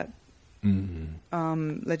of that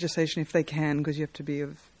legislation if they can, because you have to be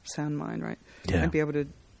of sound mind, right? Yeah. And be able to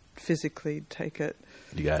physically take it.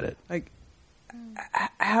 You got it. Like,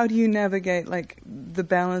 how do you navigate, like, the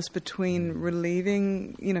balance between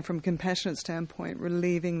relieving, from a compassionate standpoint,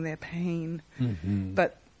 relieving their pain,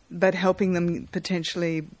 but helping them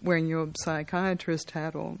potentially, wearing your psychiatrist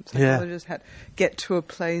hat or psychologist hat, get to a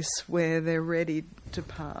place where they're ready to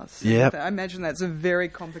pass? Yeah. I imagine that's a very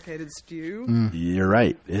complicated stew. You're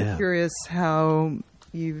right. Yeah. I'm curious how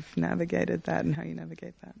you've navigated that and how you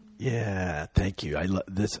navigate that. Yeah, thank you. I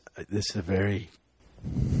this is a very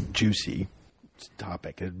juicy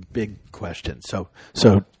topic, a big question. So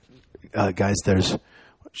guys, what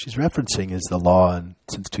she's referencing is the law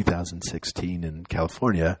since 2016 in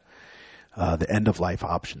California, the End of Life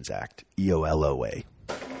Options Act, EOLOA,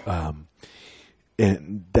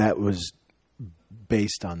 and that was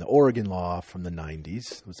based on the Oregon law from the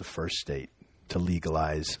 90s. It was the first state to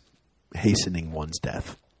legalize hastening one's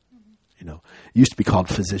death. It used to be called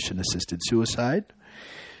physician-assisted suicide.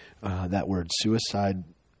 That word suicide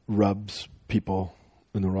rubs people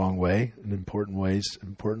in the wrong way, in important ways,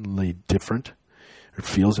 importantly different, or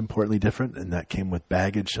feels importantly different, and that came with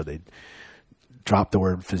baggage, so they dropped the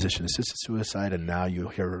word physician-assisted suicide, and now you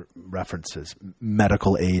hear references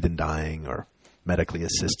medical aid in dying, or medically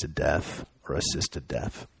assisted death, or assisted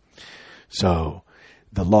death. So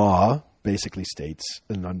the law basically states,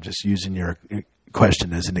 and I'm just using your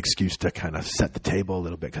question as an excuse to kind of set the table a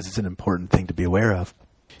little bit, because it's an important thing to be aware of.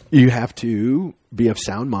 You have to be of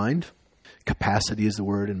sound mind. Capacity is the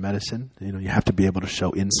word in medicine. You have to be able to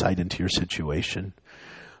show insight into your situation,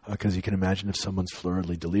 because you can imagine if someone's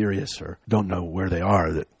floridly delirious or don't know where they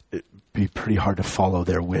are, that it'd be pretty hard to follow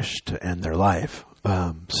their wish to end their life.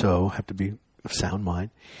 So have to be of sound mind.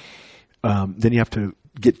 Then you have to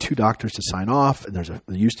get two doctors to sign off, and there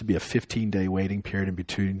used to be a 15-day waiting period in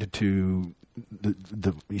between the two.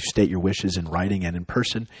 You state your wishes in writing and in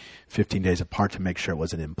person, 15 days apart, to make sure it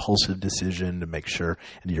was an impulsive decision, to make sure,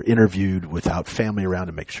 and you're interviewed without family around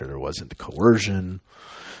to make sure there wasn't coercion,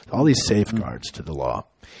 all these safeguards to the law.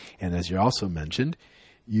 And as you also mentioned,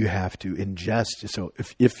 you have to ingest. So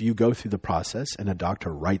if you go through the process and a doctor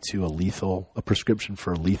writes you a prescription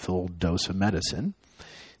for a lethal dose of medicine,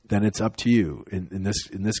 then it's up to you. In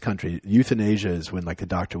this country, euthanasia is when, like, a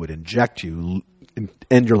doctor would inject you and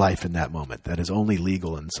end your life in that moment. That is only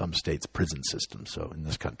legal in some states' prison systems. So in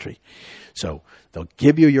this country, so they'll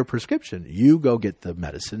give you your prescription. You go get the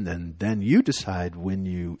medicine, and then you decide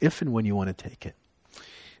if and when you want to take it.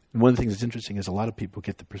 And one of the things that's interesting is a lot of people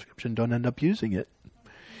get the prescription, don't end up using it.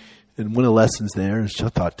 And one of the lessons there is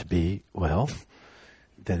thought to be, well,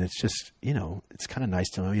 then it's just, it's kind of nice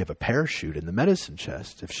to know you have a parachute in the medicine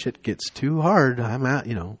chest. If shit gets too hard, I'm out,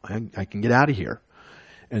 I can get out of here.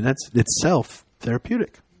 And that's itself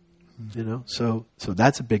therapeutic, So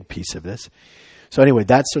that's a big piece of this. So anyway,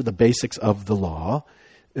 that's sort of the basics of the law.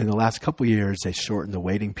 In the last couple of years, they shortened the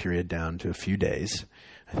waiting period down to a few days,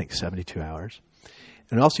 I think 72 hours.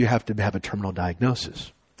 And also you have to have a terminal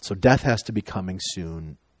diagnosis. So death has to be coming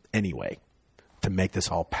soon anyway to make this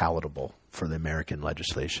all palatable for the American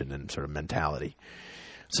legislation and sort of mentality.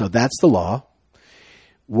 So that's the law.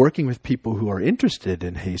 Working with people who are interested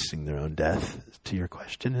in hastening their own death, to your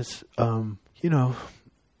question, is,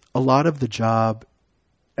 a lot of the job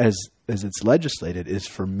as it's legislated is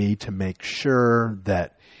for me to make sure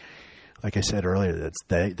that, like I said earlier,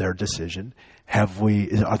 that's their decision.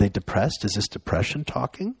 Are they depressed? Is this depression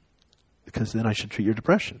talking? Because then I should treat your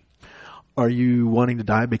depression. Are you wanting to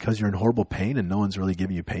die because you're in horrible pain and no one's really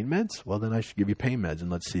giving you pain meds? Well, then I should give you pain meds, and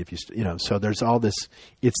let's see if so there's all this,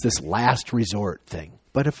 it's this last resort thing.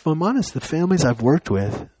 But if I'm honest, the families I've worked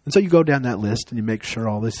with, and so you go down that list and you make sure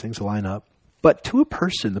all these things line up. But to a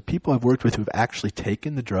person, the people I've worked with who've actually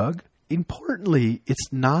taken the drug, importantly,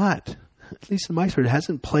 it's not, at least in my story, it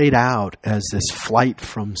hasn't played out as this flight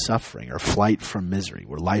from suffering or flight from misery,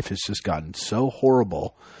 where life has just gotten so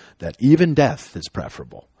horrible that even death is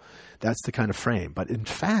preferable. That's the kind of frame. But in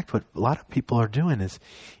fact, what a lot of people are doing is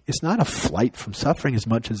it's not a flight from suffering as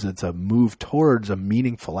much as it's a move towards a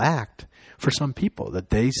meaningful act for some people that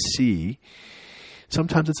they see.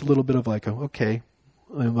 Sometimes it's a little bit of like, okay,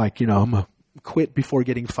 I'm like, I'm a quit before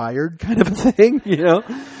getting fired kind of a thing,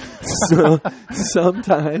 So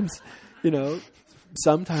sometimes,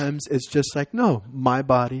 sometimes it's just like, no, my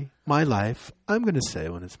body, my life, I'm going to say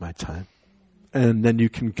when it's my time. And then you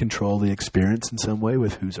can control the experience in some way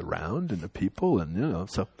with who's around and the people. And,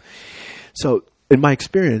 so in my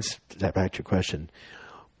experience, back to your question,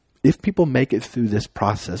 if people make it through this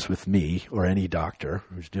process with me or any doctor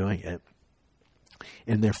who's doing it,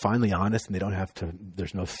 and they're finally honest and they don't have to,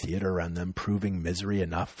 there's no theater around them proving misery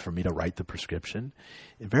enough for me to write the prescription,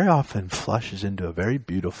 it very often flushes into a very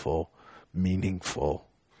beautiful, meaningful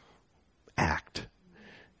act.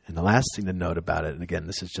 And the last thing to note about it, and again,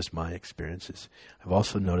 this is just my experiences, I've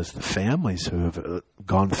also noticed the families who have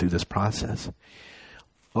gone through this process.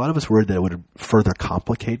 A lot of us worried that it would further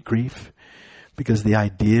complicate grief because the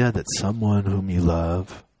idea that someone whom you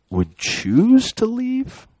love would choose to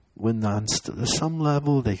leave when on some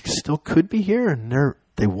level they still could be here and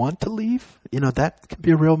they want to leave, that can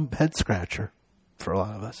be a real head scratcher for a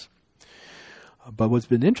lot of us. But what's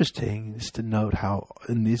been interesting is to note how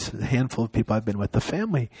in these handful of people I've been with, the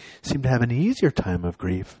family seem to have an easier time of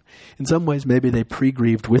grief. In some ways, maybe they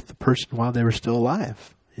pre-grieved with the person while they were still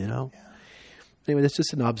alive, Yeah. Anyway, that's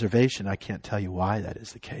just an observation. I can't tell you why that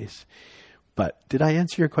is the case. But did I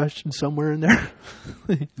answer your question somewhere in there?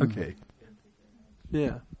 Okay.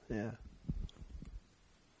 Yeah.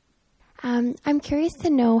 I'm curious to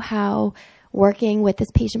know how working with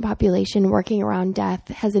this patient population, working around death,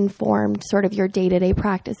 has informed sort of your day-to-day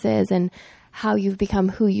practices and how you've become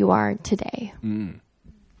who you are today.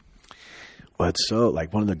 Well, it's so,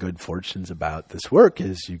 one of the good fortunes about this work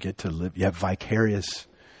is you get to live, you have vicarious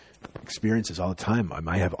experiences all the time.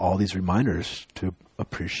 I have all these reminders to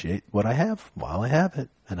appreciate what I have while I have it.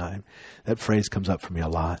 And that phrase comes up for me a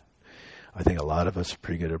lot. I think a lot of us are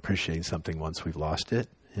pretty good at appreciating something once we've lost it.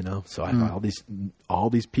 So I have all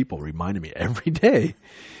these people reminding me every day.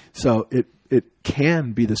 So it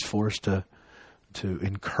can be this force to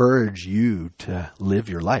encourage you to live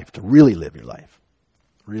your life, to really live your life.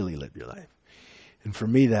 And for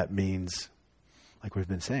me, that means, like we've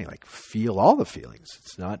been saying, feel all the feelings.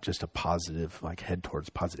 It's not just a positive, head towards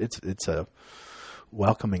positive. It's a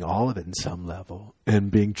welcoming all of it in some level and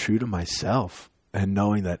being true to myself and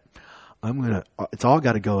knowing that it's all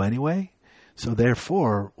got to go anyway. So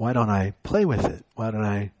therefore, why don't I play with it? Why don't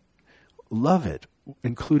I love it,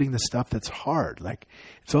 including the stuff that's hard?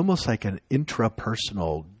 It's almost like an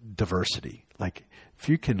intrapersonal diversity. If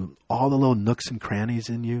you can, all the little nooks and crannies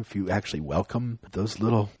in you, if you actually welcome those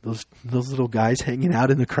little guys hanging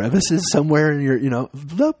out in the crevices somewhere,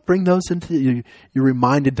 and bring those into you. You're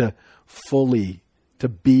reminded to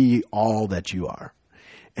be all that you are.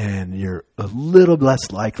 And you're a little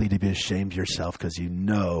less likely to be ashamed of yourself because you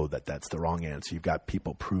know that that's the wrong answer. You've got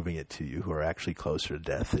people proving it to you who are actually closer to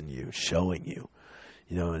death than you, showing you,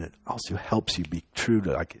 and it also helps you be true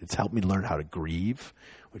to, it's helped me learn how to grieve,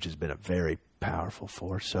 which has been a very powerful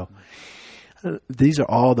force. So these are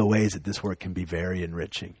all the ways that this work can be very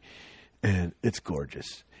enriching, and it's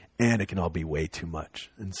gorgeous. And it can all be way too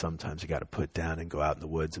much. And sometimes you got to put down and go out in the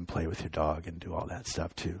woods and play with your dog and do all that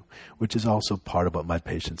stuff too, which is also part of what my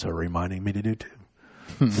patients are reminding me to do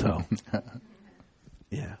too. So,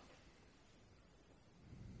 yeah.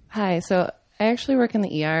 Hi. So I actually work in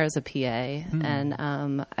the ER as a PA,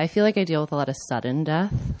 and I feel like I deal with a lot of sudden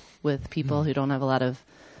death with people who don't have a lot of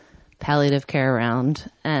palliative care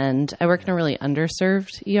around. And I work in a really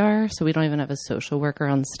underserved ER, so we don't even have a social worker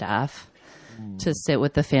on staff to sit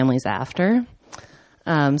with the families after.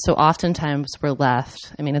 So oftentimes we're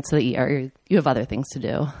left, it's the ER, you have other things to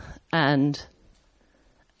do. And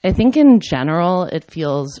I think in general, it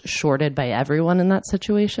feels shorted by everyone in that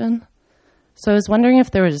situation. So I was wondering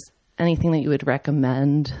if there was anything that you would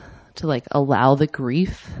recommend to allow the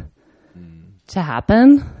grief to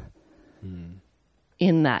happen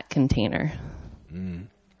in that container.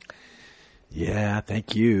 Yeah,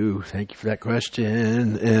 thank you. Thank you for that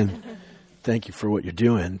question. And thank you for what you're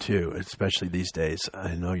doing, too, especially these days.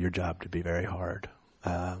 I know your job to be very hard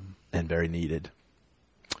and very needed.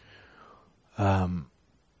 So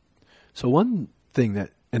one thing that,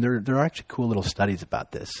 and there are actually cool little studies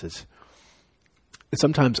about this, is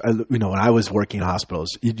sometimes, when I was working in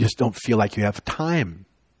hospitals, you just don't feel like you have time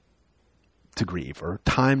to grieve or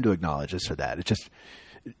time to acknowledge this or that.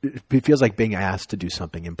 It feels like being asked to do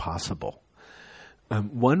something impossible.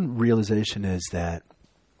 One realization is that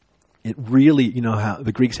it really, you know, how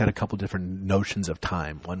the Greeks had a couple different notions of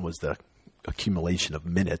time. One was the accumulation of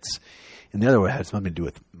minutes, and the other one had something to do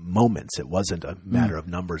with moments. It wasn't a matter of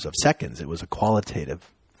numbers of seconds. It was a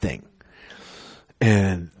qualitative thing.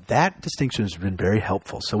 And that distinction has been very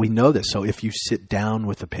helpful. So we know this. So if you sit down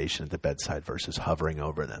with the patient at the bedside versus hovering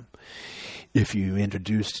over them, if you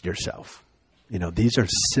introduce yourself, you know, these are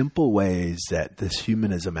simple ways that this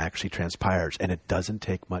humanism actually transpires, and it doesn't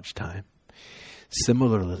take much time.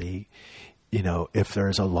 Similarly, you know, if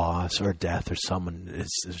there's a loss or a death or someone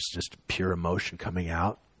there's just pure emotion coming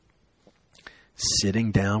out,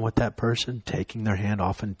 sitting down with that person, taking their hand,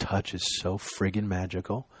 often touch is so friggin'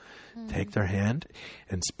 magical. Take their hand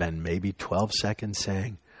and spend maybe 12 seconds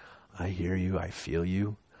saying, I hear you, I feel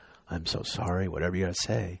you, I'm so sorry, whatever you got to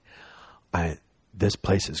say. This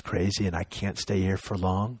place is crazy and I can't stay here for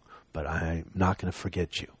long, but I'm not going to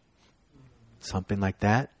forget you. Something like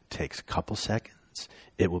that takes a couple seconds.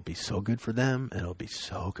 It will be so good for them and it'll be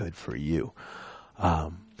so good for you.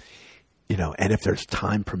 You know, and if there's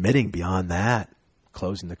time permitting beyond that,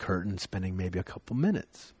 closing the curtain, spending maybe a couple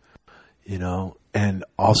minutes. You know, and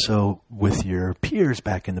also with your peers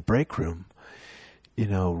back in the break room, you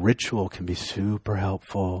know, ritual can be super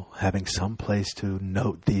helpful. Having some place to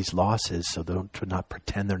note these losses so to not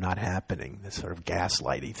pretend they're not happening, this sort of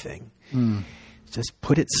gaslighty thing. Just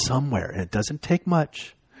put it somewhere, and it doesn't take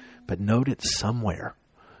much, but note it somewhere,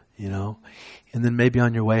 you know. And then maybe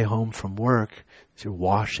on your way home from work, as you're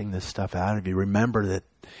washing this stuff out of you, remember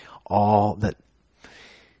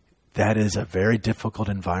that is a very difficult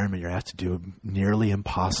environment. You're asked to do nearly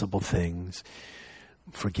impossible things.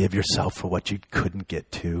 Forgive yourself for what you couldn't get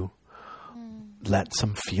to. Let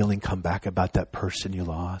some feeling come back about that person you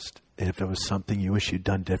lost. And if there was something you wish you'd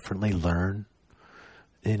done differently, learn,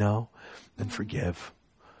 you know, and forgive.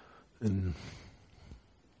 And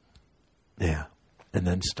yeah. And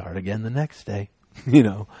then start again the next day, you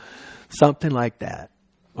know, something like that.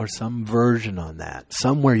 Or some version on that.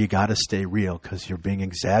 Somewhere you got to stay real because you're being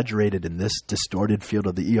exaggerated in this distorted field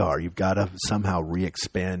of the ER. You've got to somehow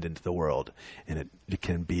re-expand into the world. And it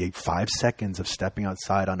can be 5 seconds of stepping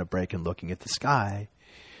outside on a break and looking at the sky.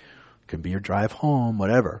 It can be your drive home,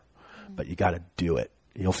 whatever. But you got to do it.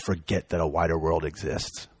 You'll forget that a wider world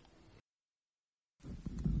exists.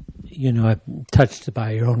 You know, I'm touched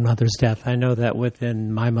by your own mother's death. I know that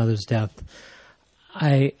within my mother's death,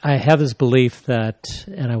 I have this belief that,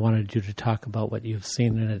 and I wanted you to talk about what you've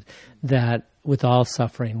seen in it, that with all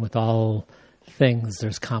suffering, with all things,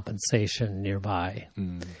 there's compensation nearby.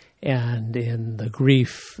 And in the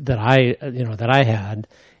grief that I had,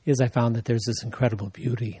 is I found that there's this incredible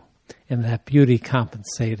beauty, and that beauty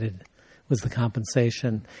was the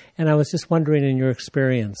compensation. And I was just wondering, in your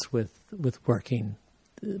experience with working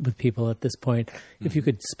with people at this point, if you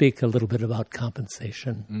could speak a little bit about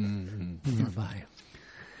compensation nearby.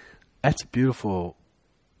 That's a beautiful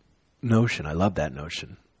notion. I love that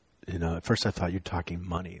notion. You know, at first I thought you were talking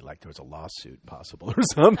money, like there was a lawsuit possible or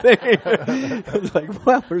something. I was like,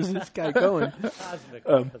 wow, where's this guy going?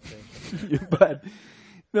 But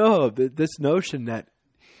no, this notion that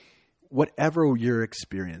whatever your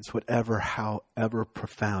experience, however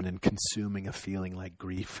profound and consuming a feeling like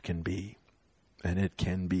grief can be, and it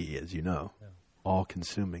can be, as you know,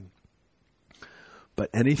 all-consuming. But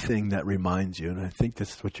anything that reminds you, and I think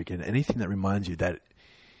this is what you're getting, anything that reminds you that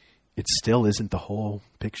it still isn't the whole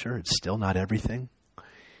picture, it's still not everything,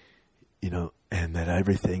 you know, and that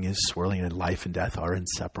everything is swirling and life and death are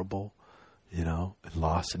inseparable, you know, and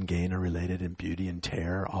loss and gain are related, and beauty and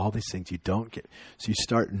tear, all these things you don't get. So you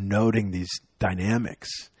start noting these dynamics,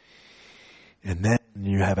 and then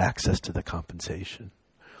you have access to the compensation.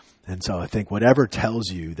 And so I think whatever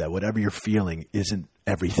tells you that whatever you're feeling isn't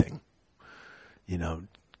everything, you know,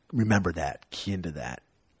 remember that, key into that.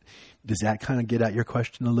 Does that kind of get at your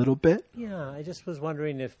question a little bit? Yeah, I just was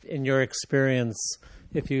wondering if, in your experience,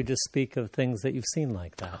 if you just speak of things that you've seen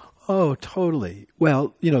like that. Oh, totally.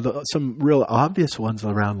 Well, you know, some real obvious ones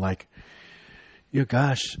around like, you know,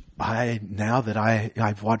 gosh, now that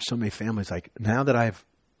I've watched so many families, like now that I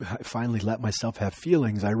finally let myself have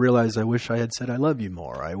feelings, I realize I wish I had said I love you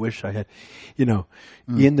more. I wish I had, you know,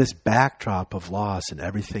 in this backdrop of loss and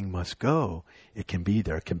everything must go, it can be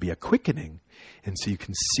a quickening. And so you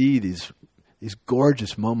can see these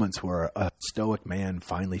gorgeous moments where a stoic man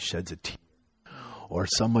finally sheds a tear, or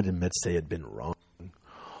someone admits they had been wrong,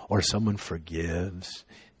 or someone forgives.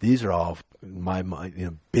 These are all my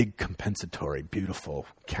big compensatory, beautiful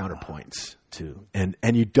counterpoints to, and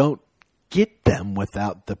you don't get them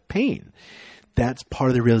without the pain. That's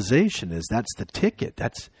part of the realization, is that's the ticket.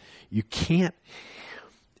 You can't,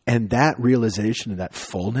 And that realization and that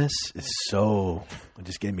fullness is so, it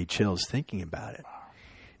just gave me chills thinking about it.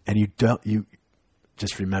 And you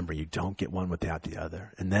just remember, you don't get one without the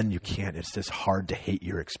other. And then you can't, it's just hard to hate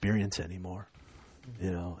your experience anymore.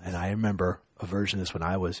 And I remember a version of this when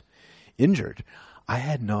I was injured. I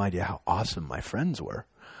had no idea how awesome my friends were.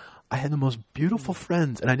 I had the most beautiful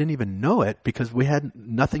friends, and I didn't even know it because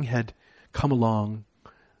nothing had come along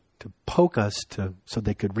to poke us so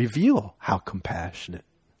they could reveal how compassionate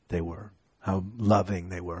they were, how loving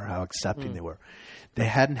they were, how accepting they were. They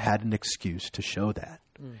hadn't had an excuse to show that.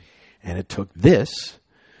 And it took this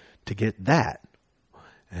to get that.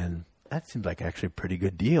 And that seems like actually a pretty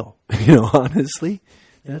good deal, honestly.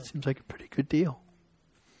 That seems like a pretty good deal.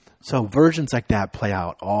 So versions like that play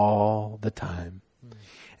out all the time.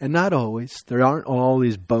 And not always. There aren't all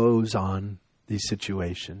these bows on these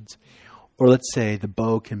situations. Or let's say the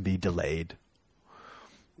bow can be delayed.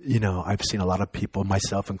 I've seen a lot of people,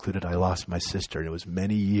 myself included. I lost my sister, and it was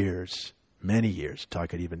many years until I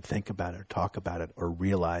could even think about it or talk about it or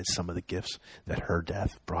realize some of the gifts that her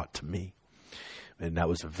death brought to me. And that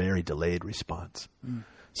was a very delayed response.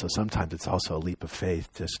 So sometimes it's also a leap of faith,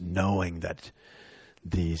 just knowing that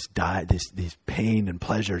these pain and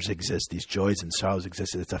pleasures exist, these joys and sorrows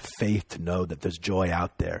exist. It's a faith to know that there's joy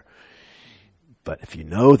out there. But if you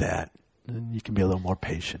know that, then you can be a little more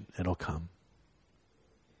patient. It'll come.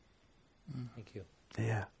 Thank you.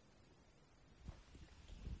 Yeah.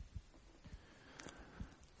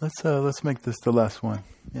 Let's make this the last one.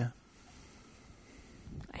 Yeah.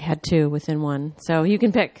 I had two within one, so you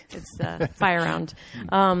can pick. It's fire round.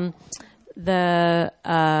 The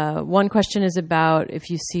one question is about if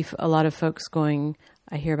you see a lot of folks going.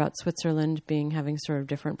 I hear about Switzerland having sort of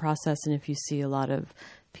different process, and if you see a lot of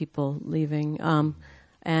people leaving.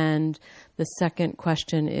 And the second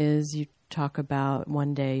question is, you talk about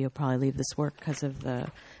one day you'll probably leave this work because of and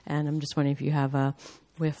I'm just wondering if you have a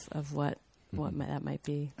whiff of what that might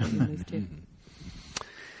be that you move to.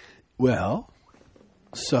 Well,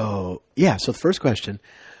 so the first question,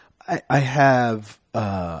 I have,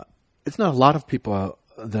 it's not a lot of people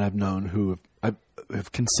that I've known who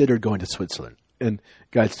have considered going to Switzerland. And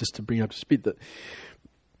guys, just to bring you up to speed,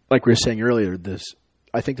 like we were saying earlier,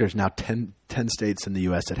 I think there's now 10 states in the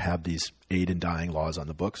U.S. that have these aid in dying laws on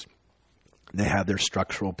the books. They have their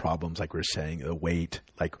structural problems, like we were saying, the weight,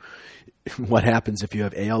 like what happens if you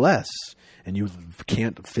have ALS and you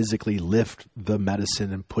can't physically lift the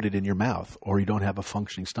medicine and put it in your mouth, or you don't have a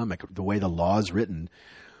functioning stomach. The way the law is written,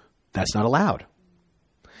 that's not allowed.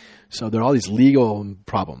 So there are all these legal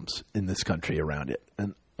problems in this country around it.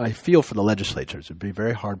 And I feel for the legislatures, it'd be a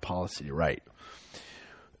very hard policy to write.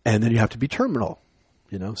 And then you have to be terminal,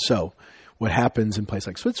 So what happens in a place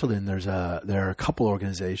like Switzerland, there are a couple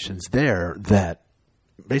organizations there that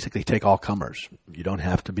basically take all comers. You don't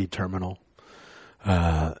have to be terminal.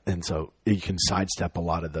 And so you can sidestep a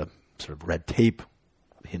lot of the sort of red tape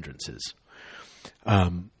hindrances.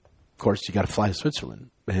 Of course, you got to fly to Switzerland,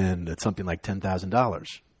 and it's something like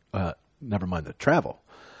 $10,000. Never mind the travel.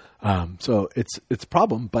 So it's a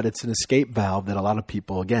problem, but it's an escape valve that a lot of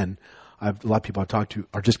people, again, a lot of people I've talked to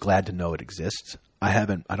are just glad to know it exists. I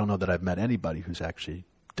don't know that I've met anybody who's actually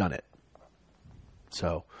done it.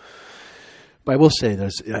 So, but I will say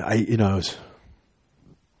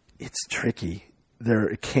it's tricky.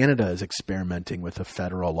 Canada is experimenting with a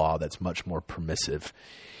federal law that's much more permissive.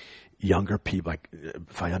 Younger people, like,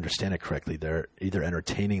 if I understand it correctly, they're either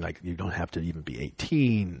entertaining, like you don't have to even be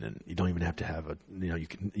 18, and you don't even have to have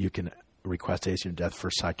you can request hastening death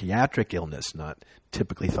for psychiatric illness, not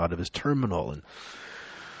typically thought of as terminal. And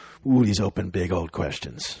these open big old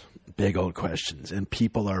questions. And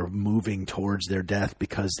people are moving towards their death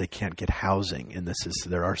because they can't get housing. And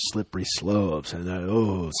there are slippery slopes.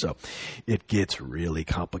 And so it gets really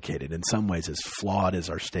complicated. In some ways, as flawed as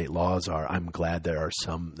our state laws are, I'm glad there's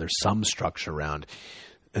some structure around,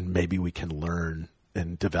 and maybe we can learn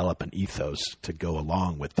and develop an ethos to go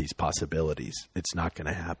along with these possibilities. It's not going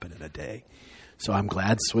to happen in a day. So I'm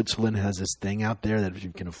glad Switzerland has this thing out there that if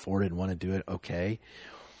you can afford it and want to do it, okay.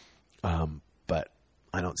 But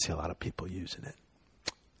I don't see a lot of people using it.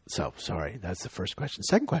 So, sorry, that's the first question.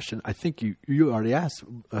 Second question, I think you already asked.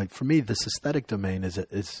 Like, for me, this aesthetic domain I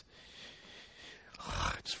just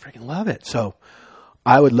freaking love it. So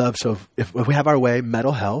I would love, if we have our way,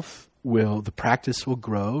 mental health the practice will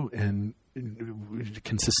grow and it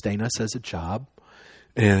can sustain us as a job.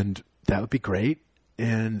 And that would be great.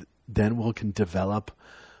 And then we can develop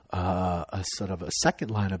a sort of a second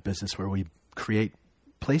line of business where we create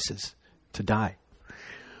places to die,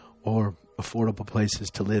 or affordable places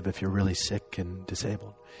to live if you're really sick and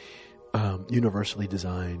disabled. Universally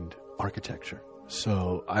designed architecture.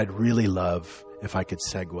 So I'd really love if I could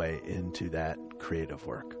segue into that creative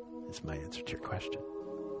work, is my answer to your question.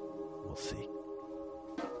 We'll see.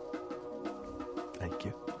 Thank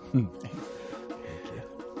you. Thank you.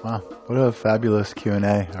 Wow, what a fabulous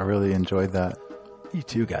Q&A. I really enjoyed that. You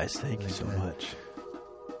too, guys. Thank you so much.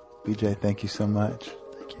 BJ, thank you so much.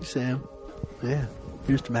 Thank you, Sam. Yeah.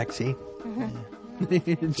 Here's to Maxine.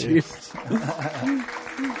 Mm-hmm. Cheers.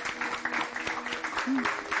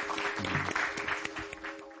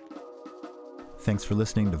 Thanks for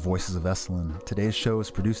listening to Voices of Esalen. Today's show is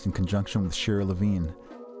produced in conjunction with Shira Levine.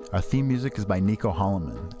 Our theme music is by Nico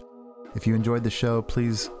Holloman. If you enjoyed the show,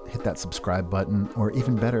 please hit that subscribe button, or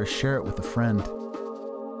even better, share it with a friend.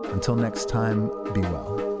 Until next time, be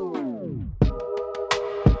well.